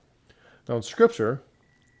 Now in Scripture,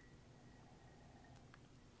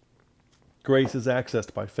 grace is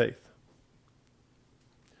accessed by faith.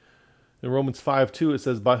 In Romans 5:2, it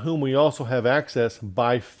says, by whom we also have access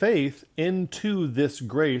by faith into this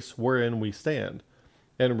grace wherein we stand,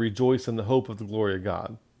 and rejoice in the hope of the glory of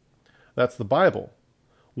God. That's the Bible.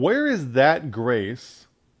 Where is that grace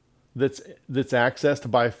that's accessed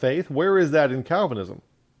by faith? Where is that in Calvinism?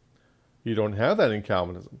 You don't have that in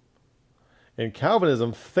Calvinism. In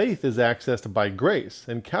Calvinism, faith is accessed by grace.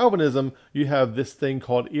 In Calvinism, you have this thing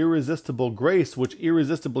called irresistible grace, which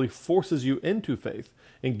irresistibly forces you into faith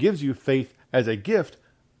and gives you faith as a gift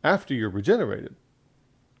after you're regenerated.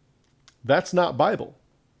 That's not Bible.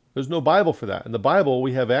 There's no Bible for that. In the Bible,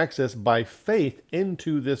 we have access by faith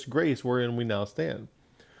into this grace wherein we now stand.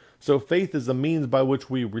 So faith is the means by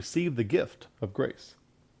which we receive the gift of grace.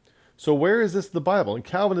 So where is this in the Bible? In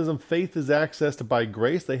Calvinism, faith is accessed by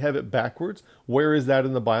grace. They have it backwards. Where is that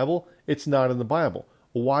in the Bible? It's not in the Bible.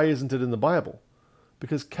 Why isn't it in the Bible?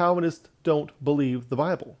 Because Calvinists don't believe the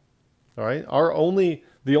Bible. All right?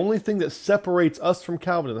 The only thing that separates us from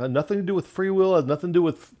Calvinism has nothing to do with free will, has nothing to do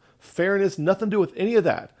with fairness, nothing to do with any of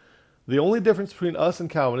that. The only difference between us and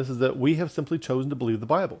Calvinists is that we have simply chosen to believe the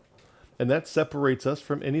Bible. And that separates us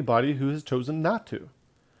from anybody who has chosen not to.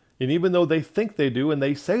 And even though they think they do and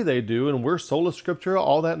they say they do, and we're sola scriptura,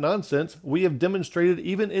 all that nonsense, we have demonstrated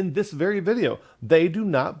even in this very video, they do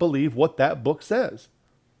not believe what that book says.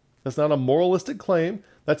 That's not a moralistic claim.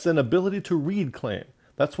 That's an ability to read claim.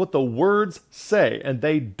 That's what the words say, and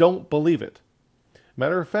they don't believe it.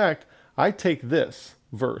 Matter of fact, I take this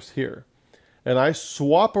verse here, and I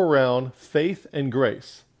swap around faith and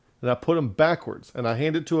grace, and I put them backwards, and I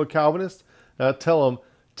hand it to a Calvinist, and I tell them,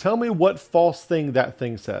 tell me what false thing that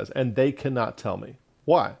thing says, and they cannot tell me.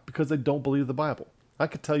 Why? Because they don't believe the Bible. I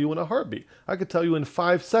could tell you in a heartbeat. I could tell you in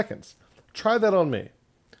 5 seconds. Try that on me.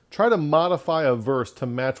 Try to modify a verse to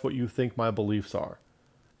match what you think my beliefs are.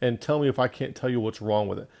 And tell me if I can't tell you what's wrong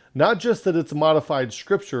with it. Not just that it's modified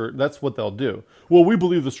scripture, that's what they'll do. Well, we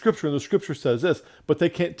believe the scripture and the scripture says this, but they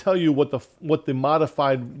can't tell you why the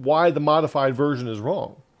modified version is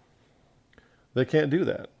wrong. They can't do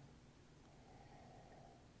that.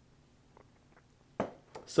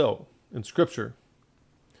 So, in scripture,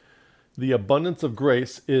 the abundance of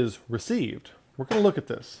grace is received. We're going to look at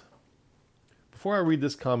this. Before I read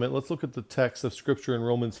this comment, let's look at the text of Scripture in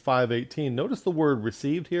Romans 5:18. Notice the word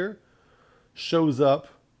received here shows up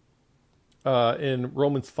in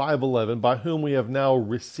Romans 5:11, by whom we have now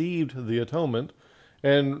received the atonement.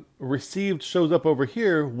 And received shows up over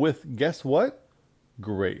here with, guess what?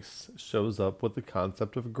 Grace. It shows up with the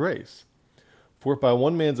concept of grace. For if by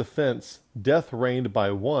one man's offense death reigned by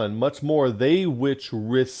one, much more they which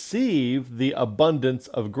receive the abundance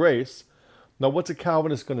of grace. Now, what's a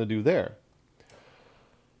Calvinist going to do there?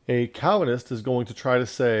 A Calvinist is going to try to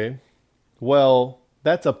say, well,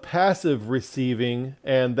 that's a passive receiving,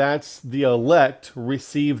 and that's the elect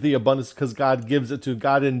receive the abundance because God gives it to,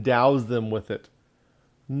 God endows them with it.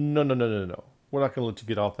 No. We're not going to let you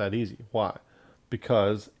get off that easy. Why?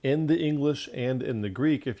 Because in the English and in the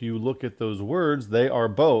Greek, if you look at those words, they are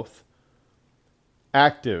both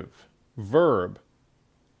active, verb,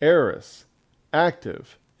 aorist,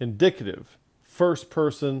 active, indicative, first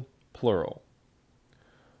person, plural.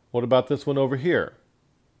 What about this one over here?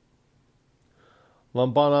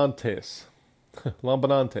 Lambanantes.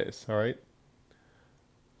 Lambanantes, all right?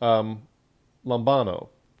 Lambano.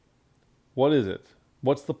 What is it?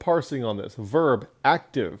 What's the parsing on this? Verb,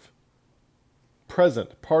 active,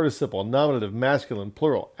 present, participle, nominative, masculine,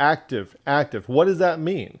 plural, active, active. What does that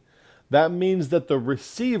mean? That means that the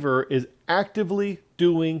receiver is actively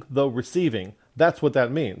doing the receiving. That's what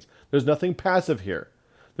that means. There's nothing passive here.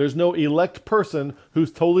 There's no elect person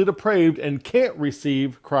who's totally depraved and can't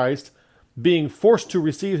receive Christ being forced to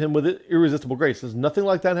receive him with irresistible grace. There's nothing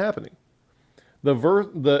like that happening.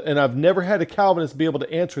 And I've never had a Calvinist be able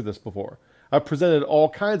to answer this before. I've presented all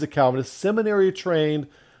kinds of Calvinists, seminary trained,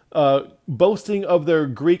 boasting of their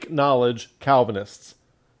Greek knowledge Calvinists,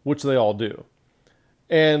 which they all do,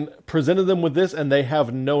 and presented them with this, and they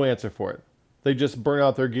have no answer for it. They just burn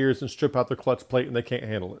out their gears and strip out their clutch plate, and they can't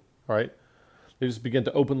handle it. All right? They just begin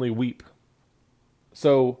to openly weep.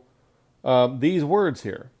 So these words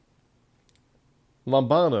here,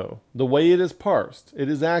 lambano, the way it is parsed, it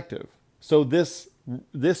is active. So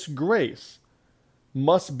this grace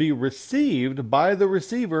must be received by the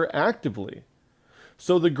receiver actively.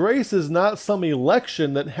 So the grace is not some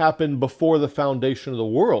election that happened before the foundation of the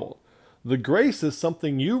world. The grace is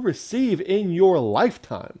something you receive in your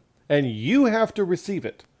lifetime, and you have to receive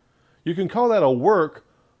it. You can call that a work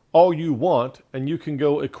all you want, and you can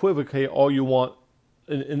go equivocate all you want.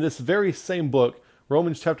 In this very same book,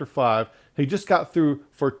 Romans chapter 5, he just got through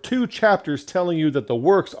for 2 chapters telling you that the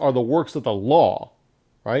works are the works of the law,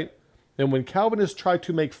 right? And when Calvinists try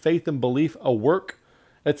to make faith and belief a work,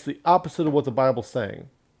 it's the opposite of what the Bible's saying.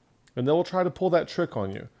 And they will try to pull that trick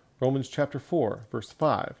on you. Romans chapter 4, verse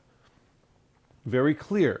 5. Very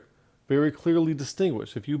clear, very clearly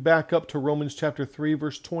distinguished. If you back up to Romans chapter 3,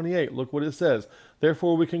 verse 28, look what it says.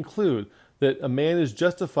 Therefore we conclude that a man is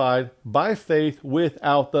justified by faith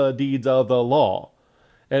without the deeds of the law.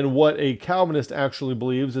 And what a Calvinist actually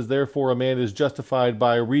believes is therefore a man is justified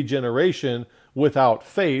by regeneration without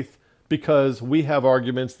faith, because we have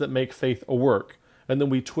arguments that make faith a work. And then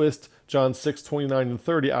we twist John 6, 29 and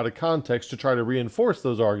 30 out of context to try to reinforce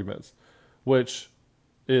those arguments, which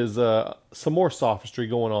is some more sophistry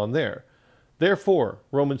going on there. Therefore,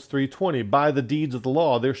 Romans 3:20, by the deeds of the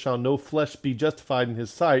law there shall no flesh be justified in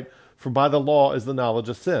his sight, for by the law is the knowledge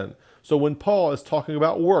of sin. So when Paul is talking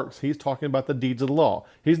about works, he's talking about the deeds of the law.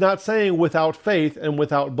 He's not saying without faith and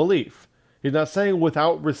without belief. He's not saying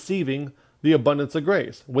without receiving the abundance of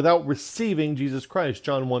grace, without receiving Jesus Christ,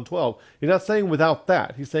 John 1:12. He's not saying without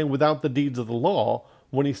that. He's saying without the deeds of the law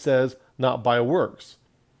when he says not by works.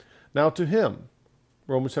 Now to him,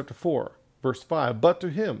 Romans chapter 4, verse 5, but to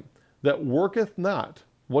him that worketh not,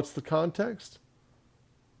 what's the context?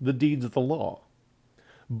 The deeds of the law.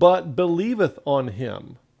 But believeth on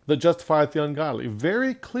him that justifieth the ungodly.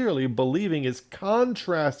 Very clearly, believing is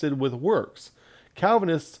contrasted with works.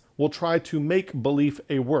 Calvinists will try to make belief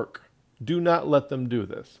a work. Do not let them do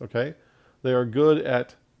this, okay? They are good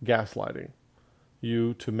at gaslighting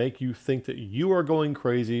you to make you think that you are going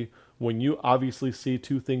crazy when you obviously see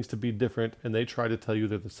 2 things to be different, and they try to tell you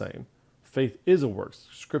they're the same. Faith is a work.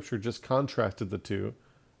 Scripture just contrasted the 2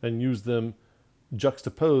 and used them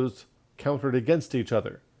juxtaposed, countered against each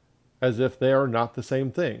other, as if they are not the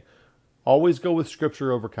same thing. Always go with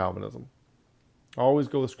Scripture over Calvinism. Always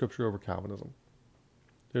go with Scripture over Calvinism.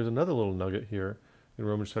 There's another little nugget here in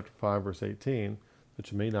Romans chapter 5, verse 18,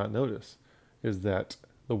 that you may not notice, is that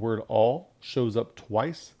the word all shows up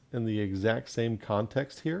twice in the exact same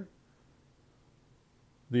context here.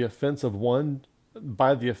 The offense of one,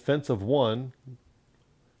 by the offense of one,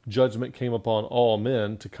 judgment came upon all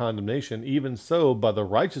men to condemnation. Even so, by the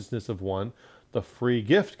righteousness of one, the free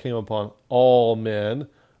gift came upon all men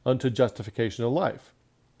unto justification of life.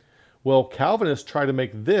 Well, Calvinists try to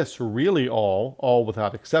make this really all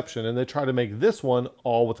without exception, and they try to make this one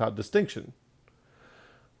all without distinction.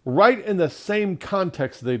 Right in the same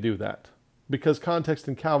context they do that, because context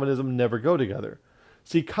and Calvinism never go together.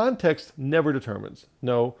 See, context never determines.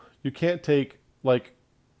 No, you can't take like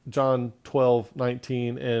John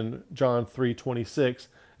 12:19 and John 3:26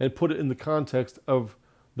 and put it in the context of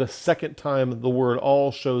the second time the word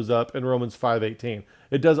all shows up in Romans 5:18.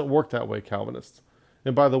 It doesn't work that way, Calvinists.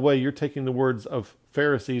 And by the way, you're taking the words of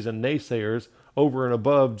Pharisees and naysayers over and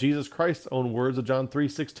above Jesus Christ's own words of John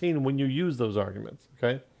 3:16 when you use those arguments,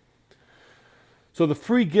 okay? So the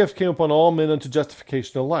free gift came upon all men unto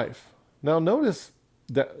justification of life. Now notice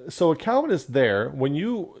that, so a Calvinist there, when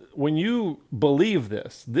you believe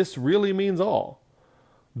this really means all.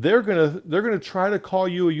 They're gonna try to call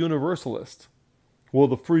you a universalist. Well,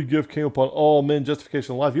 the free gift came upon all men,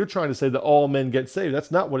 justification of life. You're trying to say that all men get saved.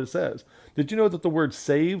 That's not what it says. Did you know that the word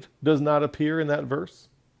saved does not appear in that verse?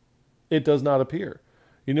 It does not appear.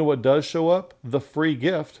 You know what does show up? The free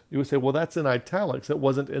gift. You would say, well, that's in italics. It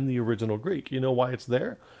wasn't in the original Greek. You know why it's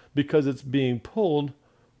there? Because it's being pulled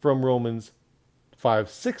from Romans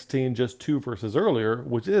 5:16, just 2 verses earlier,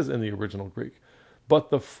 which is in the original Greek. But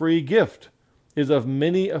the free gift is of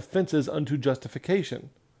many offenses unto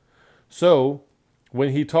justification. So,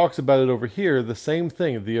 when he talks about it over here, the same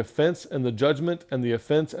thing, the offense and the judgment, and the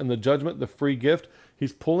offense and the judgment, the free gift,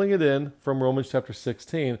 he's pulling it in from Romans chapter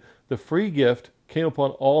 16. The free gift came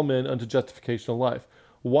upon all men unto justification of life.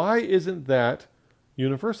 Why isn't that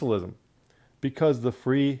universalism? Because the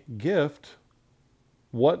free gift,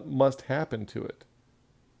 what must happen to it?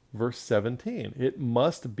 Verse 17, it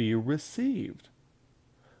must be received.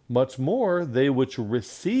 Much more, they which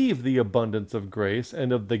receive the abundance of grace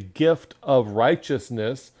and of the gift of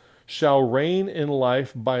righteousness shall reign in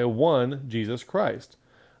life by one, Jesus Christ.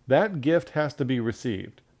 That gift has to be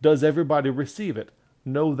received. Does everybody receive it?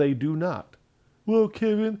 No, they do not. Well,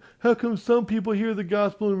 Kevin, how come some people hear the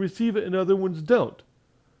gospel and receive it and other ones don't?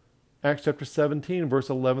 Acts chapter 17, verse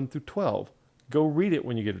 11 through 12. Go read it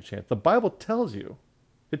when you get a chance. The Bible tells you.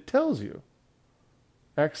 It tells you.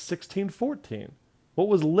 Acts 16:14. What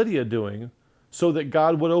was Lydia doing so that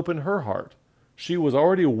God would open her heart? She was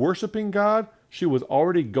already worshiping God. She was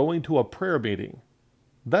already going to a prayer meeting.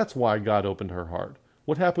 That's why God opened her heart.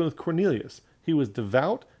 What happened with Cornelius? He was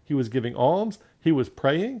devout. He was giving alms. He was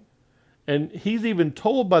praying. And he's even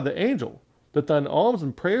told by the angel that thine alms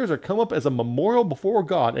and prayers are come up as a memorial before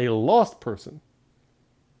God, a lost person.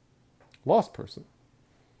 Lost person.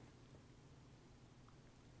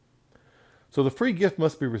 So the free gift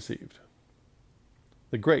must be received.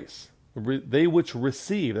 The grace, they which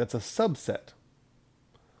receive, that's a subset.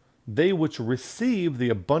 They which receive the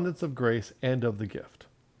abundance of grace and of the gift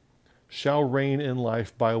shall reign in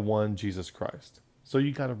life by one, Jesus Christ. So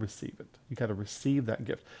you got to receive it. You got to receive that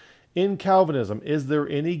gift. In Calvinism, is there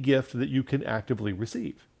any gift that you can actively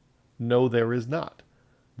receive? No, there is not.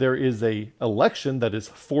 There is an election that is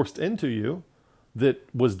forced into you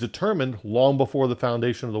that was determined long before the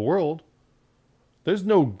foundation of the world. There's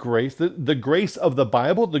no grace. The grace of the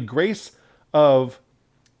Bible, the grace of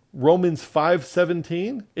Romans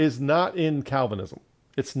 5:17 is not in Calvinism.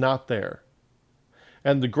 It's not there.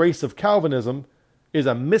 And the grace of Calvinism is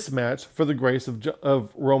a mismatch for the grace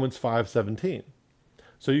of Romans 5:17.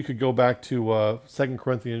 So you could go back to 2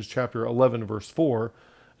 Corinthians chapter 11, verse 4.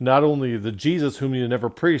 Not only the Jesus whom you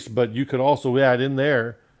never preached, but you could also add in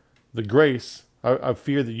there the grace. I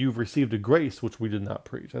fear that you've received a grace which we did not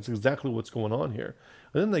preach. That's exactly what's going on here.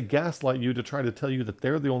 And then they gaslight you to try to tell you that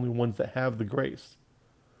they're the only ones that have the grace.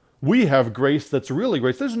 We have grace that's really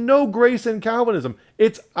grace. There's no grace in Calvinism.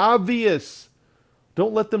 It's obvious.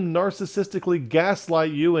 Don't let them narcissistically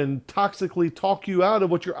gaslight you and toxically talk you out of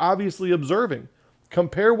what you're obviously observing.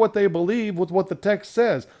 Compare what they believe with what the text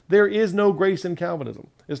says. There is no grace in Calvinism.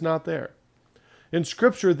 It's not there. In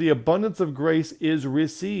Scripture, the abundance of grace is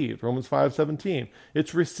received. Romans 5:17.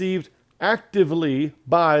 It's received actively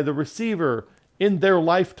by the receiver in their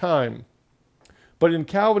lifetime. But in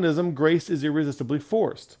Calvinism, grace is irresistibly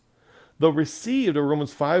forced. The received of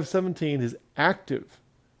Romans 5:17 is active.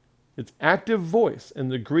 It's active voice in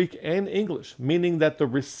the Greek and English, meaning that the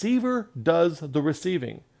receiver does the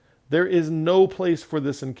receiving. There is no place for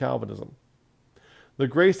this in Calvinism. The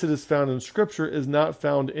grace that is found in Scripture is not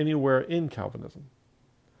found anywhere in Calvinism.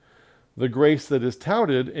 The grace that is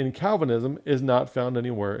touted in Calvinism is not found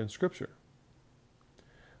anywhere in Scripture.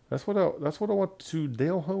 That's what I want to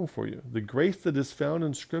nail home for you. The grace that is found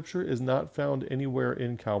in Scripture is not found anywhere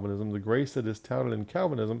in Calvinism. The grace that is touted in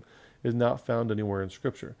Calvinism is not found anywhere in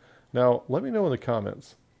Scripture. Now, let me know in the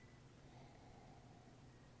comments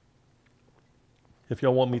if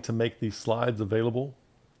y'all want me to make these slides available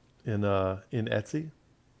in Etsy.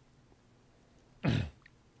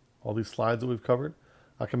 All these slides that we've covered,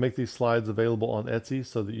 I can make these slides available on Etsy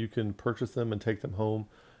so that you can purchase them and take them home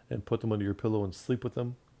and put them under your pillow and sleep with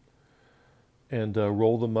them. And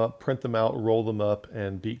roll them up, print them out, roll them up,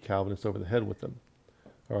 and beat Calvinists over the head with them.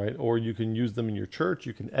 All right, or you can use them in your church.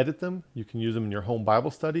 You can edit them. You can use them in your home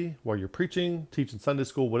Bible study while you're preaching, teaching Sunday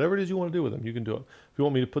school, whatever it is you want to do with them, you can do it. If you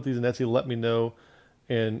want me to put these in Etsy, let me know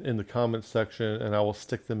in the comments section, and I will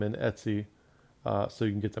stick them in Etsy so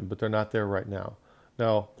you can get them. But they're not there right now.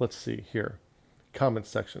 Now, let's see here. Comments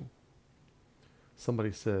section.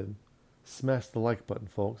 Somebody said, smash the like button,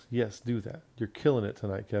 folks. Yes, do that. You're killing it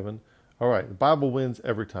tonight, Kevin. All right, the Bible wins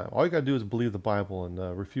every time. All you got to do is believe the Bible,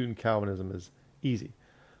 and refuting Calvinism is easy.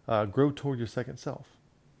 Grow toward your second self.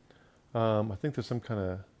 I think there's some kind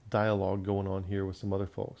of dialogue going on here with some other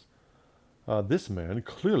folks. This man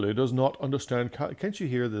clearly does not understand. Can't you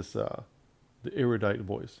hear this, the erudite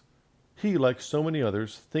voice? He, like so many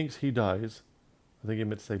others, thinks he dies. I think he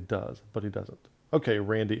meant to say does, but he doesn't. Okay,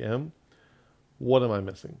 Randy M., what am I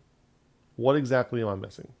missing? What exactly am I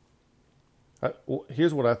missing? Well,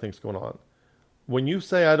 here's what I think is going on. When you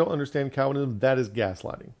say I don't understand Calvinism, that is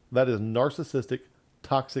gaslighting. That is narcissistic,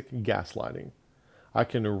 toxic gaslighting. I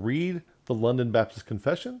can read the London Baptist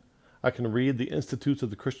Confession. I can read the Institutes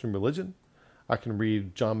of the Christian Religion. I can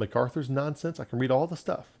read John MacArthur's nonsense. I can read all the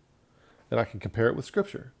stuff. And I can compare it with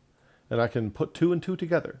Scripture. And I can put two and two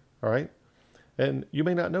together, all right? And you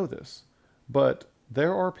may not know this, but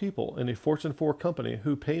there are people in a Fortune 4 company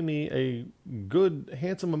who pay me a good,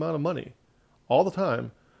 handsome amount of money all the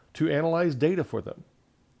time to analyze data for them.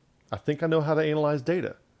 I think I know how to analyze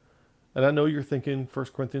data. And I know you're thinking 1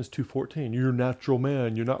 Corinthians 2:14, you're a natural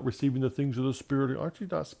man, you're not receiving the things of the Spirit. Aren't you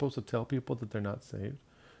not supposed to tell people that they're not saved?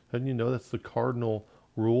 Doesn't you know that's the cardinal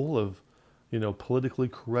rule of, politically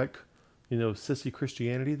correct, sissy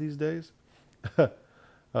Christianity these days? 1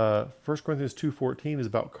 Corinthians 2:14 is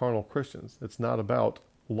about carnal Christians. It's not about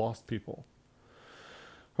lost people.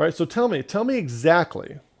 All right, so tell me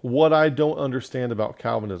exactly what I don't understand about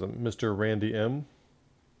Calvinism, Mr. Randy M.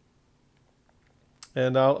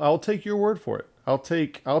 And I'll take your word for it. I'll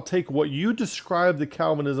take what you describe the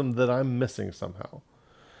Calvinism that I'm missing somehow.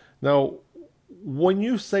 Now, when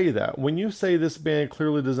you say that, when you say this man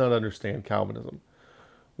clearly does not understand Calvinism,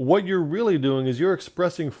 what you're really doing is you're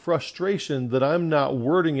expressing frustration that I'm not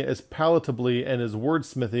wording it as palatably and as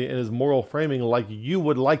wordsmithy and as moral framing like you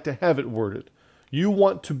would like to have it worded. You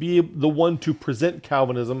want to be the one to present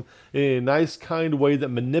Calvinism in a nice, kind way that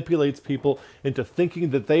manipulates people into thinking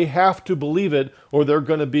that they have to believe it or they're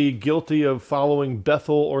going to be guilty of following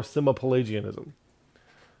Bethel or Semi-Pelagianism.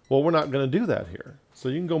 Well, we're not going to do that here. So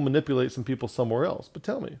you can go manipulate some people somewhere else. But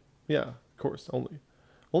tell me. Yeah, of course,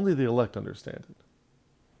 only the elect understand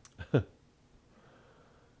it.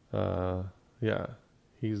 Yeah,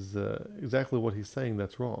 he's exactly what he's saying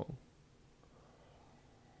that's wrong.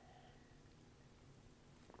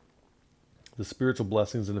 The spiritual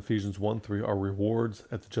blessings in Ephesians 1:3 are rewards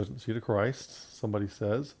at the judgment seat of Christ, somebody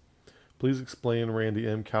says. Please explain, Randy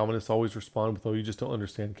M. Calvinists always respond with, oh, you just don't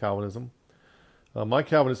understand Calvinism. My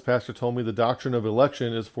Calvinist pastor told me the doctrine of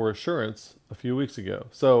election is for assurance a few weeks ago.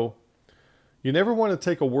 So you never want to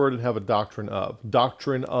take a word and have a doctrine of.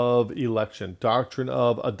 Doctrine of election, doctrine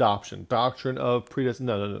of adoption, doctrine of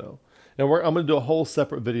predestination. No. And I'm going to do a whole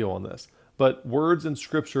separate video on this. But words in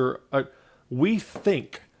Scripture, we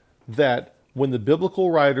think that when the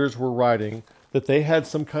biblical writers were writing, that they had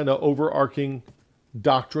some kind of overarching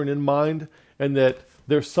doctrine in mind, and that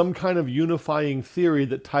there's some kind of unifying theory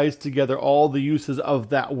that ties together all the uses of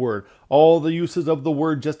that word. All the uses of the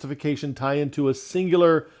word justification tie into a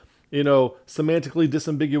singular, semantically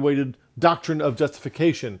disambiguated doctrine of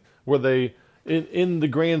justification, where they, in the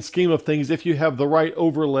grand scheme of things, if you have the right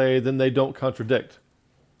overlay, then they don't contradict.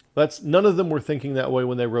 None of them were thinking that way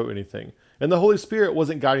when they wrote anything. And the Holy Spirit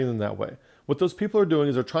wasn't guiding them that way. What those people are doing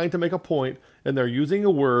is they're trying to make a point, and they're using a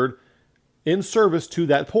word in service to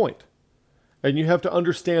that point. And you have to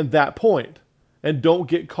understand that point, and don't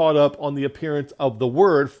get caught up on the appearance of the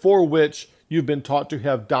word for which You've been taught to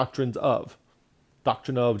have doctrine of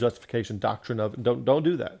justification, doctrine of. Don't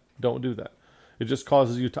do that. Don't do that. It just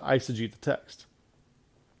causes you to eisegete the text.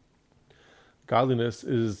 Godliness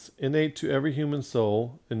is innate to every human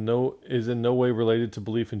soul and is in no way related to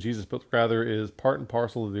belief in Jesus, but rather is part and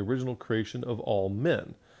parcel of the original creation of all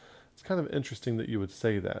men. It's kind of interesting that you would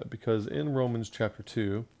say that, because in Romans chapter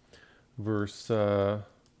 2, verse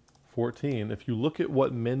 14, if you look at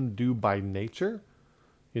what men do by nature,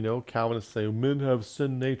 Calvinists say men have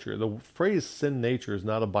sin nature. The phrase sin nature is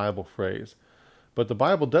not a Bible phrase. But the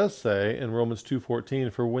Bible does say in Romans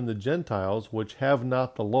 2:14, for when the Gentiles, which have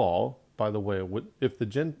not the law, by the way, would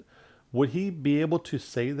he be able to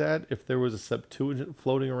say that if there was a Septuagint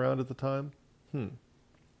floating around at the time?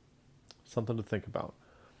 Something to think about.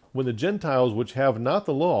 When the Gentiles, which have not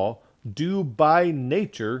the law, do by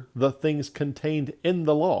nature the things contained in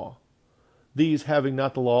the law, these having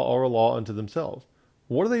not the law are a law unto themselves.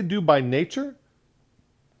 What do they do by nature?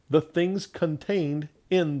 The things contained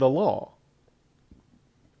in the law.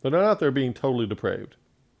 They're not out there being totally depraved.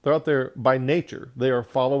 They're out there by nature. They are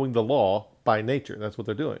following the law by nature. That's what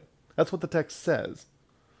they're doing. That's what the text says.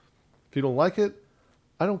 If you don't like it,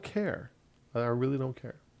 I don't care. I really don't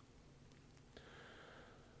care.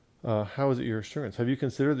 How is it your assurance? Have you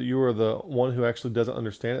considered that you are the one who actually doesn't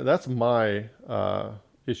understand it? That's my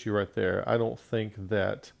issue right there. I don't think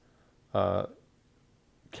that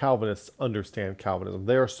Calvinists understand Calvinism.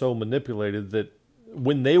 They are so manipulated that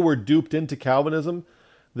when they were duped into Calvinism,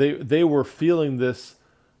 they were feeling this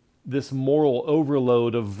moral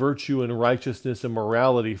overload of virtue and righteousness and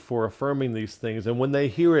morality for affirming these things. And when they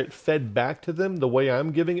hear it fed back to them the way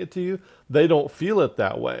I'm giving it to you, they don't feel it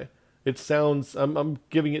that way. It sounds, I'm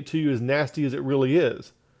giving it to you as nasty as it really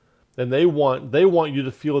is. And they want you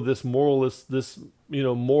to feel this moralist, this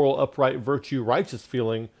moral, upright, virtue, righteous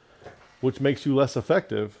feeling, which makes you less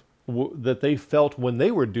effective, that they felt when they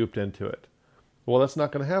were duped into it. Well, that's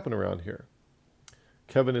not going to happen around here.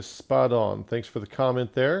 Kevin is spot on. Thanks for the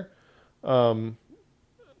comment there. The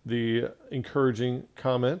encouraging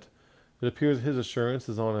comment. It appears his assurance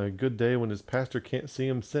is on a good day when his pastor can't see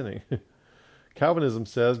him sinning. Calvinism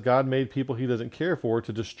says God made people he doesn't care for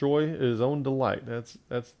to destroy his own delight. That's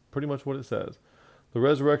pretty much what it says. The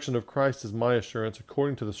resurrection of Christ is my assurance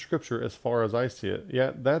according to the scripture as far as I see it.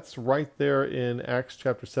 Yeah, that's right there in Acts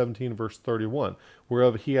chapter 17, verse 31,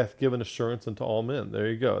 whereof he hath given assurance unto all men. There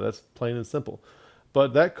you go. That's plain and simple.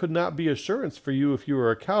 But that could not be assurance for you if you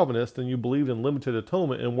were a Calvinist and you believed in limited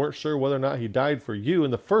atonement and weren't sure whether or not he died for you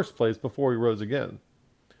in the first place before he rose again.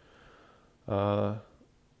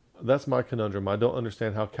 That's my conundrum. I don't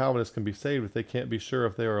understand how Calvinists can be saved if they can't be sure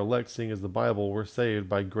if they are elect, seeing as the Bible were saved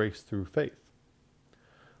by grace through faith.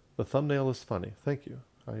 The thumbnail is funny. Thank you.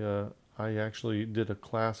 I actually did a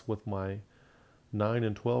class with my 9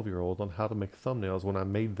 and 12-year-old on how to make thumbnails when I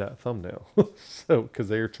made that thumbnail. So, because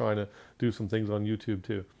they are trying to do some things on YouTube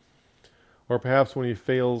too. Or perhaps when he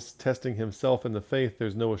fails testing himself in the faith,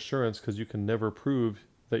 there's no assurance because you can never prove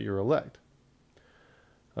that you're elect.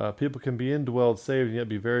 People can be indwelled, saved, and yet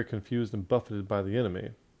be very confused and buffeted by the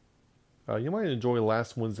enemy. You might enjoy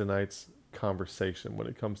last Wednesday night's conversation when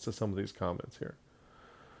it comes to some of these comments here.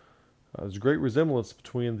 There's a great resemblance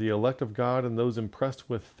between the elect of God and those impressed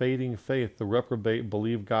with fading faith. The reprobate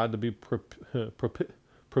believe God to be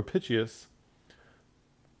propitious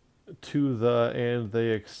to and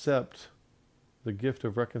they accept the gift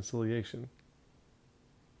of reconciliation.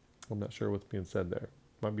 I'm not sure what's being said there.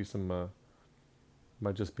 Might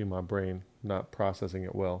just be my brain not processing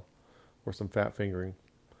it well, or some fat fingering.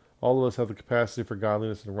 All of us have the capacity for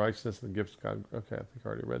godliness and righteousness and the gifts of God. Okay, I think I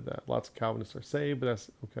already read that. Lots of Calvinists are saved, but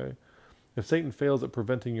that's okay. If Satan fails at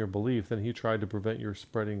preventing your belief, then he tried to prevent your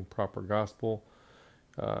spreading proper gospel.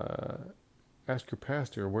 Ask your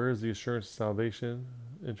pastor, where is the assurance of salvation?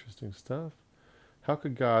 Interesting stuff. How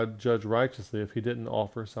could God judge righteously if he didn't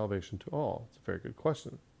offer salvation to all? It's a very good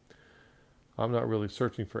question. I'm not really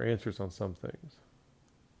searching for answers on some things.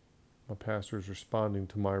 My pastor is responding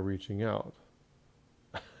to my reaching out.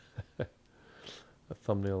 The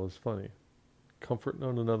thumbnail is funny. Comfort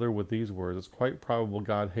one another with these words. It's quite probable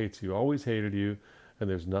God hates you, always hated you, and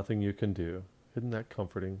there's nothing you can do. Isn't that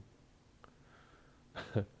comforting?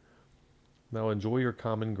 Now enjoy your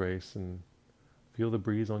common grace and feel the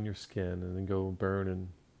breeze on your skin, and then go burn in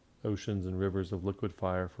oceans and rivers of liquid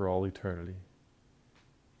fire for all eternity.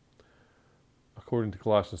 According to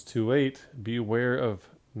Colossians 2:8, be aware of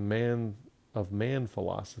man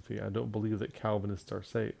philosophy. I don't believe that Calvinists are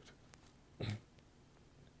saved.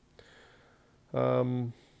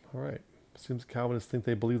 All right. Seems Calvinists think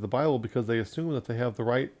they believe the Bible because they assume that they have the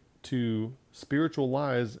right to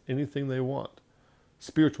spiritualize anything they want.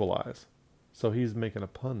 Spiritualize. So he's making a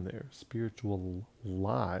pun there. Spiritual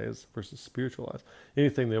lies versus spiritualized.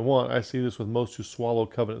 Anything they want. I see this with most who swallow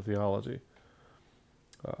covenant theology.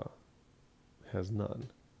 Has none.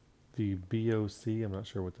 The BOC, I'm not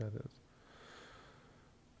sure what that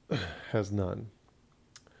is. Has none.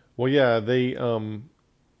 Well, yeah, they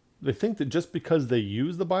think that just because they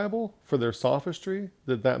use the Bible for their sophistry,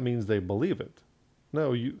 that means they believe it.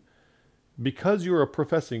 No, because you're a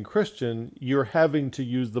professing Christian, you're having to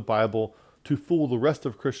use the Bible to fool the rest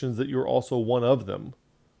of Christians that you're also one of them.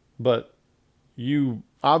 But you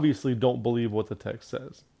obviously don't believe what the text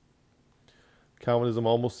says. Calvinism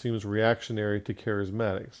almost seems reactionary to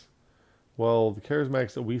charismatics. Well, the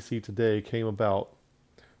charismatics that we see today came about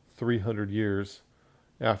 300 years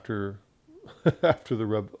after after the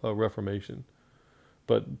Reformation.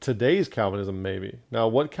 But today's Calvinism, maybe. Now,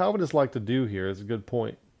 what Calvinists like to do here is a good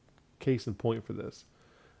point, case in point for this.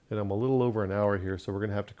 And I'm a little over an hour here, so we're going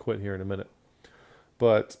to have to quit here in a minute.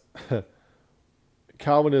 But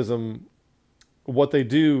Calvinism, what they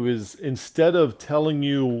do is, instead of telling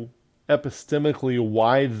you epistemically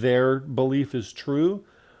why their belief is true,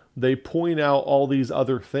 they point out all these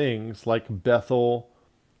other things like Bethel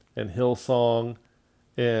and Hillsong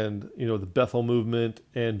and, the Bethel movement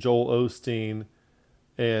and Joel Osteen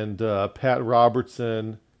and Pat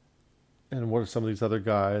Robertson and what are some of these other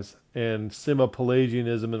guys, and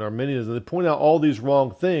Semi-Pelagianism and Arminianism. They point out all these wrong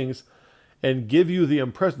things and give you the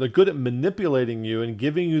impression, they're good at manipulating you and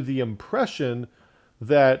giving you the impression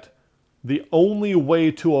that the only way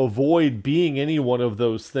to avoid being any one of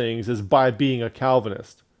those things is by being a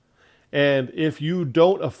Calvinist. And if you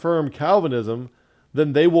don't affirm Calvinism,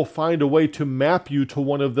 then they will find a way to map you to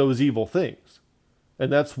one of those evil things. And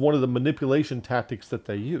that's one of the manipulation tactics that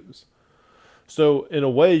they use. So in a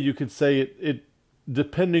way, you could say it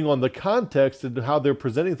depending on the context and how they're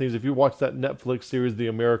presenting things. If you watch that Netflix series, The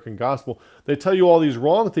American Gospel, they tell you all these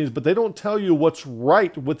wrong things, but they don't tell you what's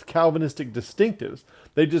right with Calvinistic distinctives.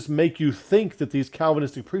 They just make you think that these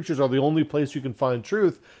Calvinistic preachers are the only place you can find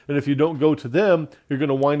truth, and if you don't go to them, you're going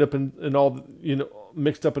to wind up in all,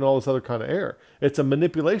 mixed up in all this other kind of error. It's a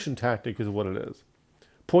manipulation tactic is what it is.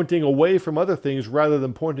 Pointing away from other things rather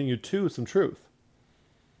than pointing you to some truth.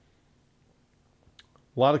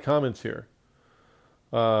 A lot of comments here.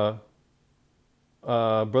 Brother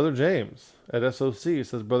James at SOC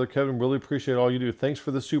says, Brother Kevin, really appreciate all you do. Thanks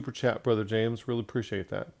for the super chat, Brother James. Really appreciate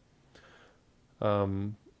that. A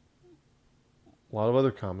lot of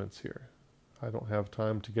other comments here. I don't have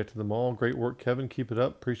time to get to them all. Great work, Kevin. Keep it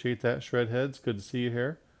up. Appreciate that. Shredheads, good to see you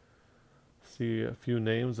here. See a few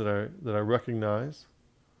names that I recognize.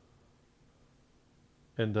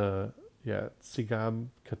 And yeah, Sigab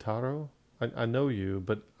Kataro. I know you,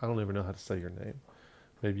 but I don't even know how to say your name.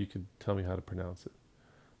 Maybe you could tell me how to pronounce it,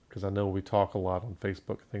 because I know we talk a lot on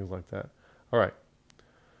Facebook, things like that. All right.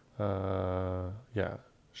 Yeah.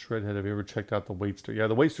 Shredhead, have you ever checked out the Waitster? Yeah,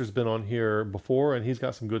 the Waitster's been on here before, and he's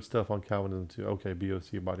got some good stuff on Calvinism too. Okay,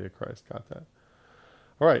 BOC, Body of Christ, got that.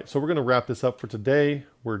 All right, so we're going to wrap this up for today.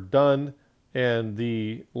 We're done. And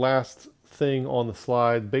the last thing on the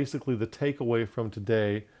slide, basically the takeaway from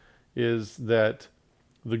today, is that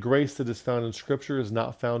the grace that is found in Scripture is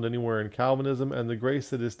not found anywhere in Calvinism, and the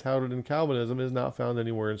grace that is touted in Calvinism is not found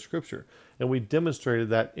anywhere in Scripture. And we demonstrated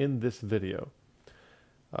that in this video.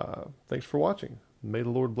 Thanks for watching. May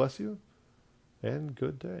the Lord bless you, and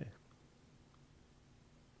good day.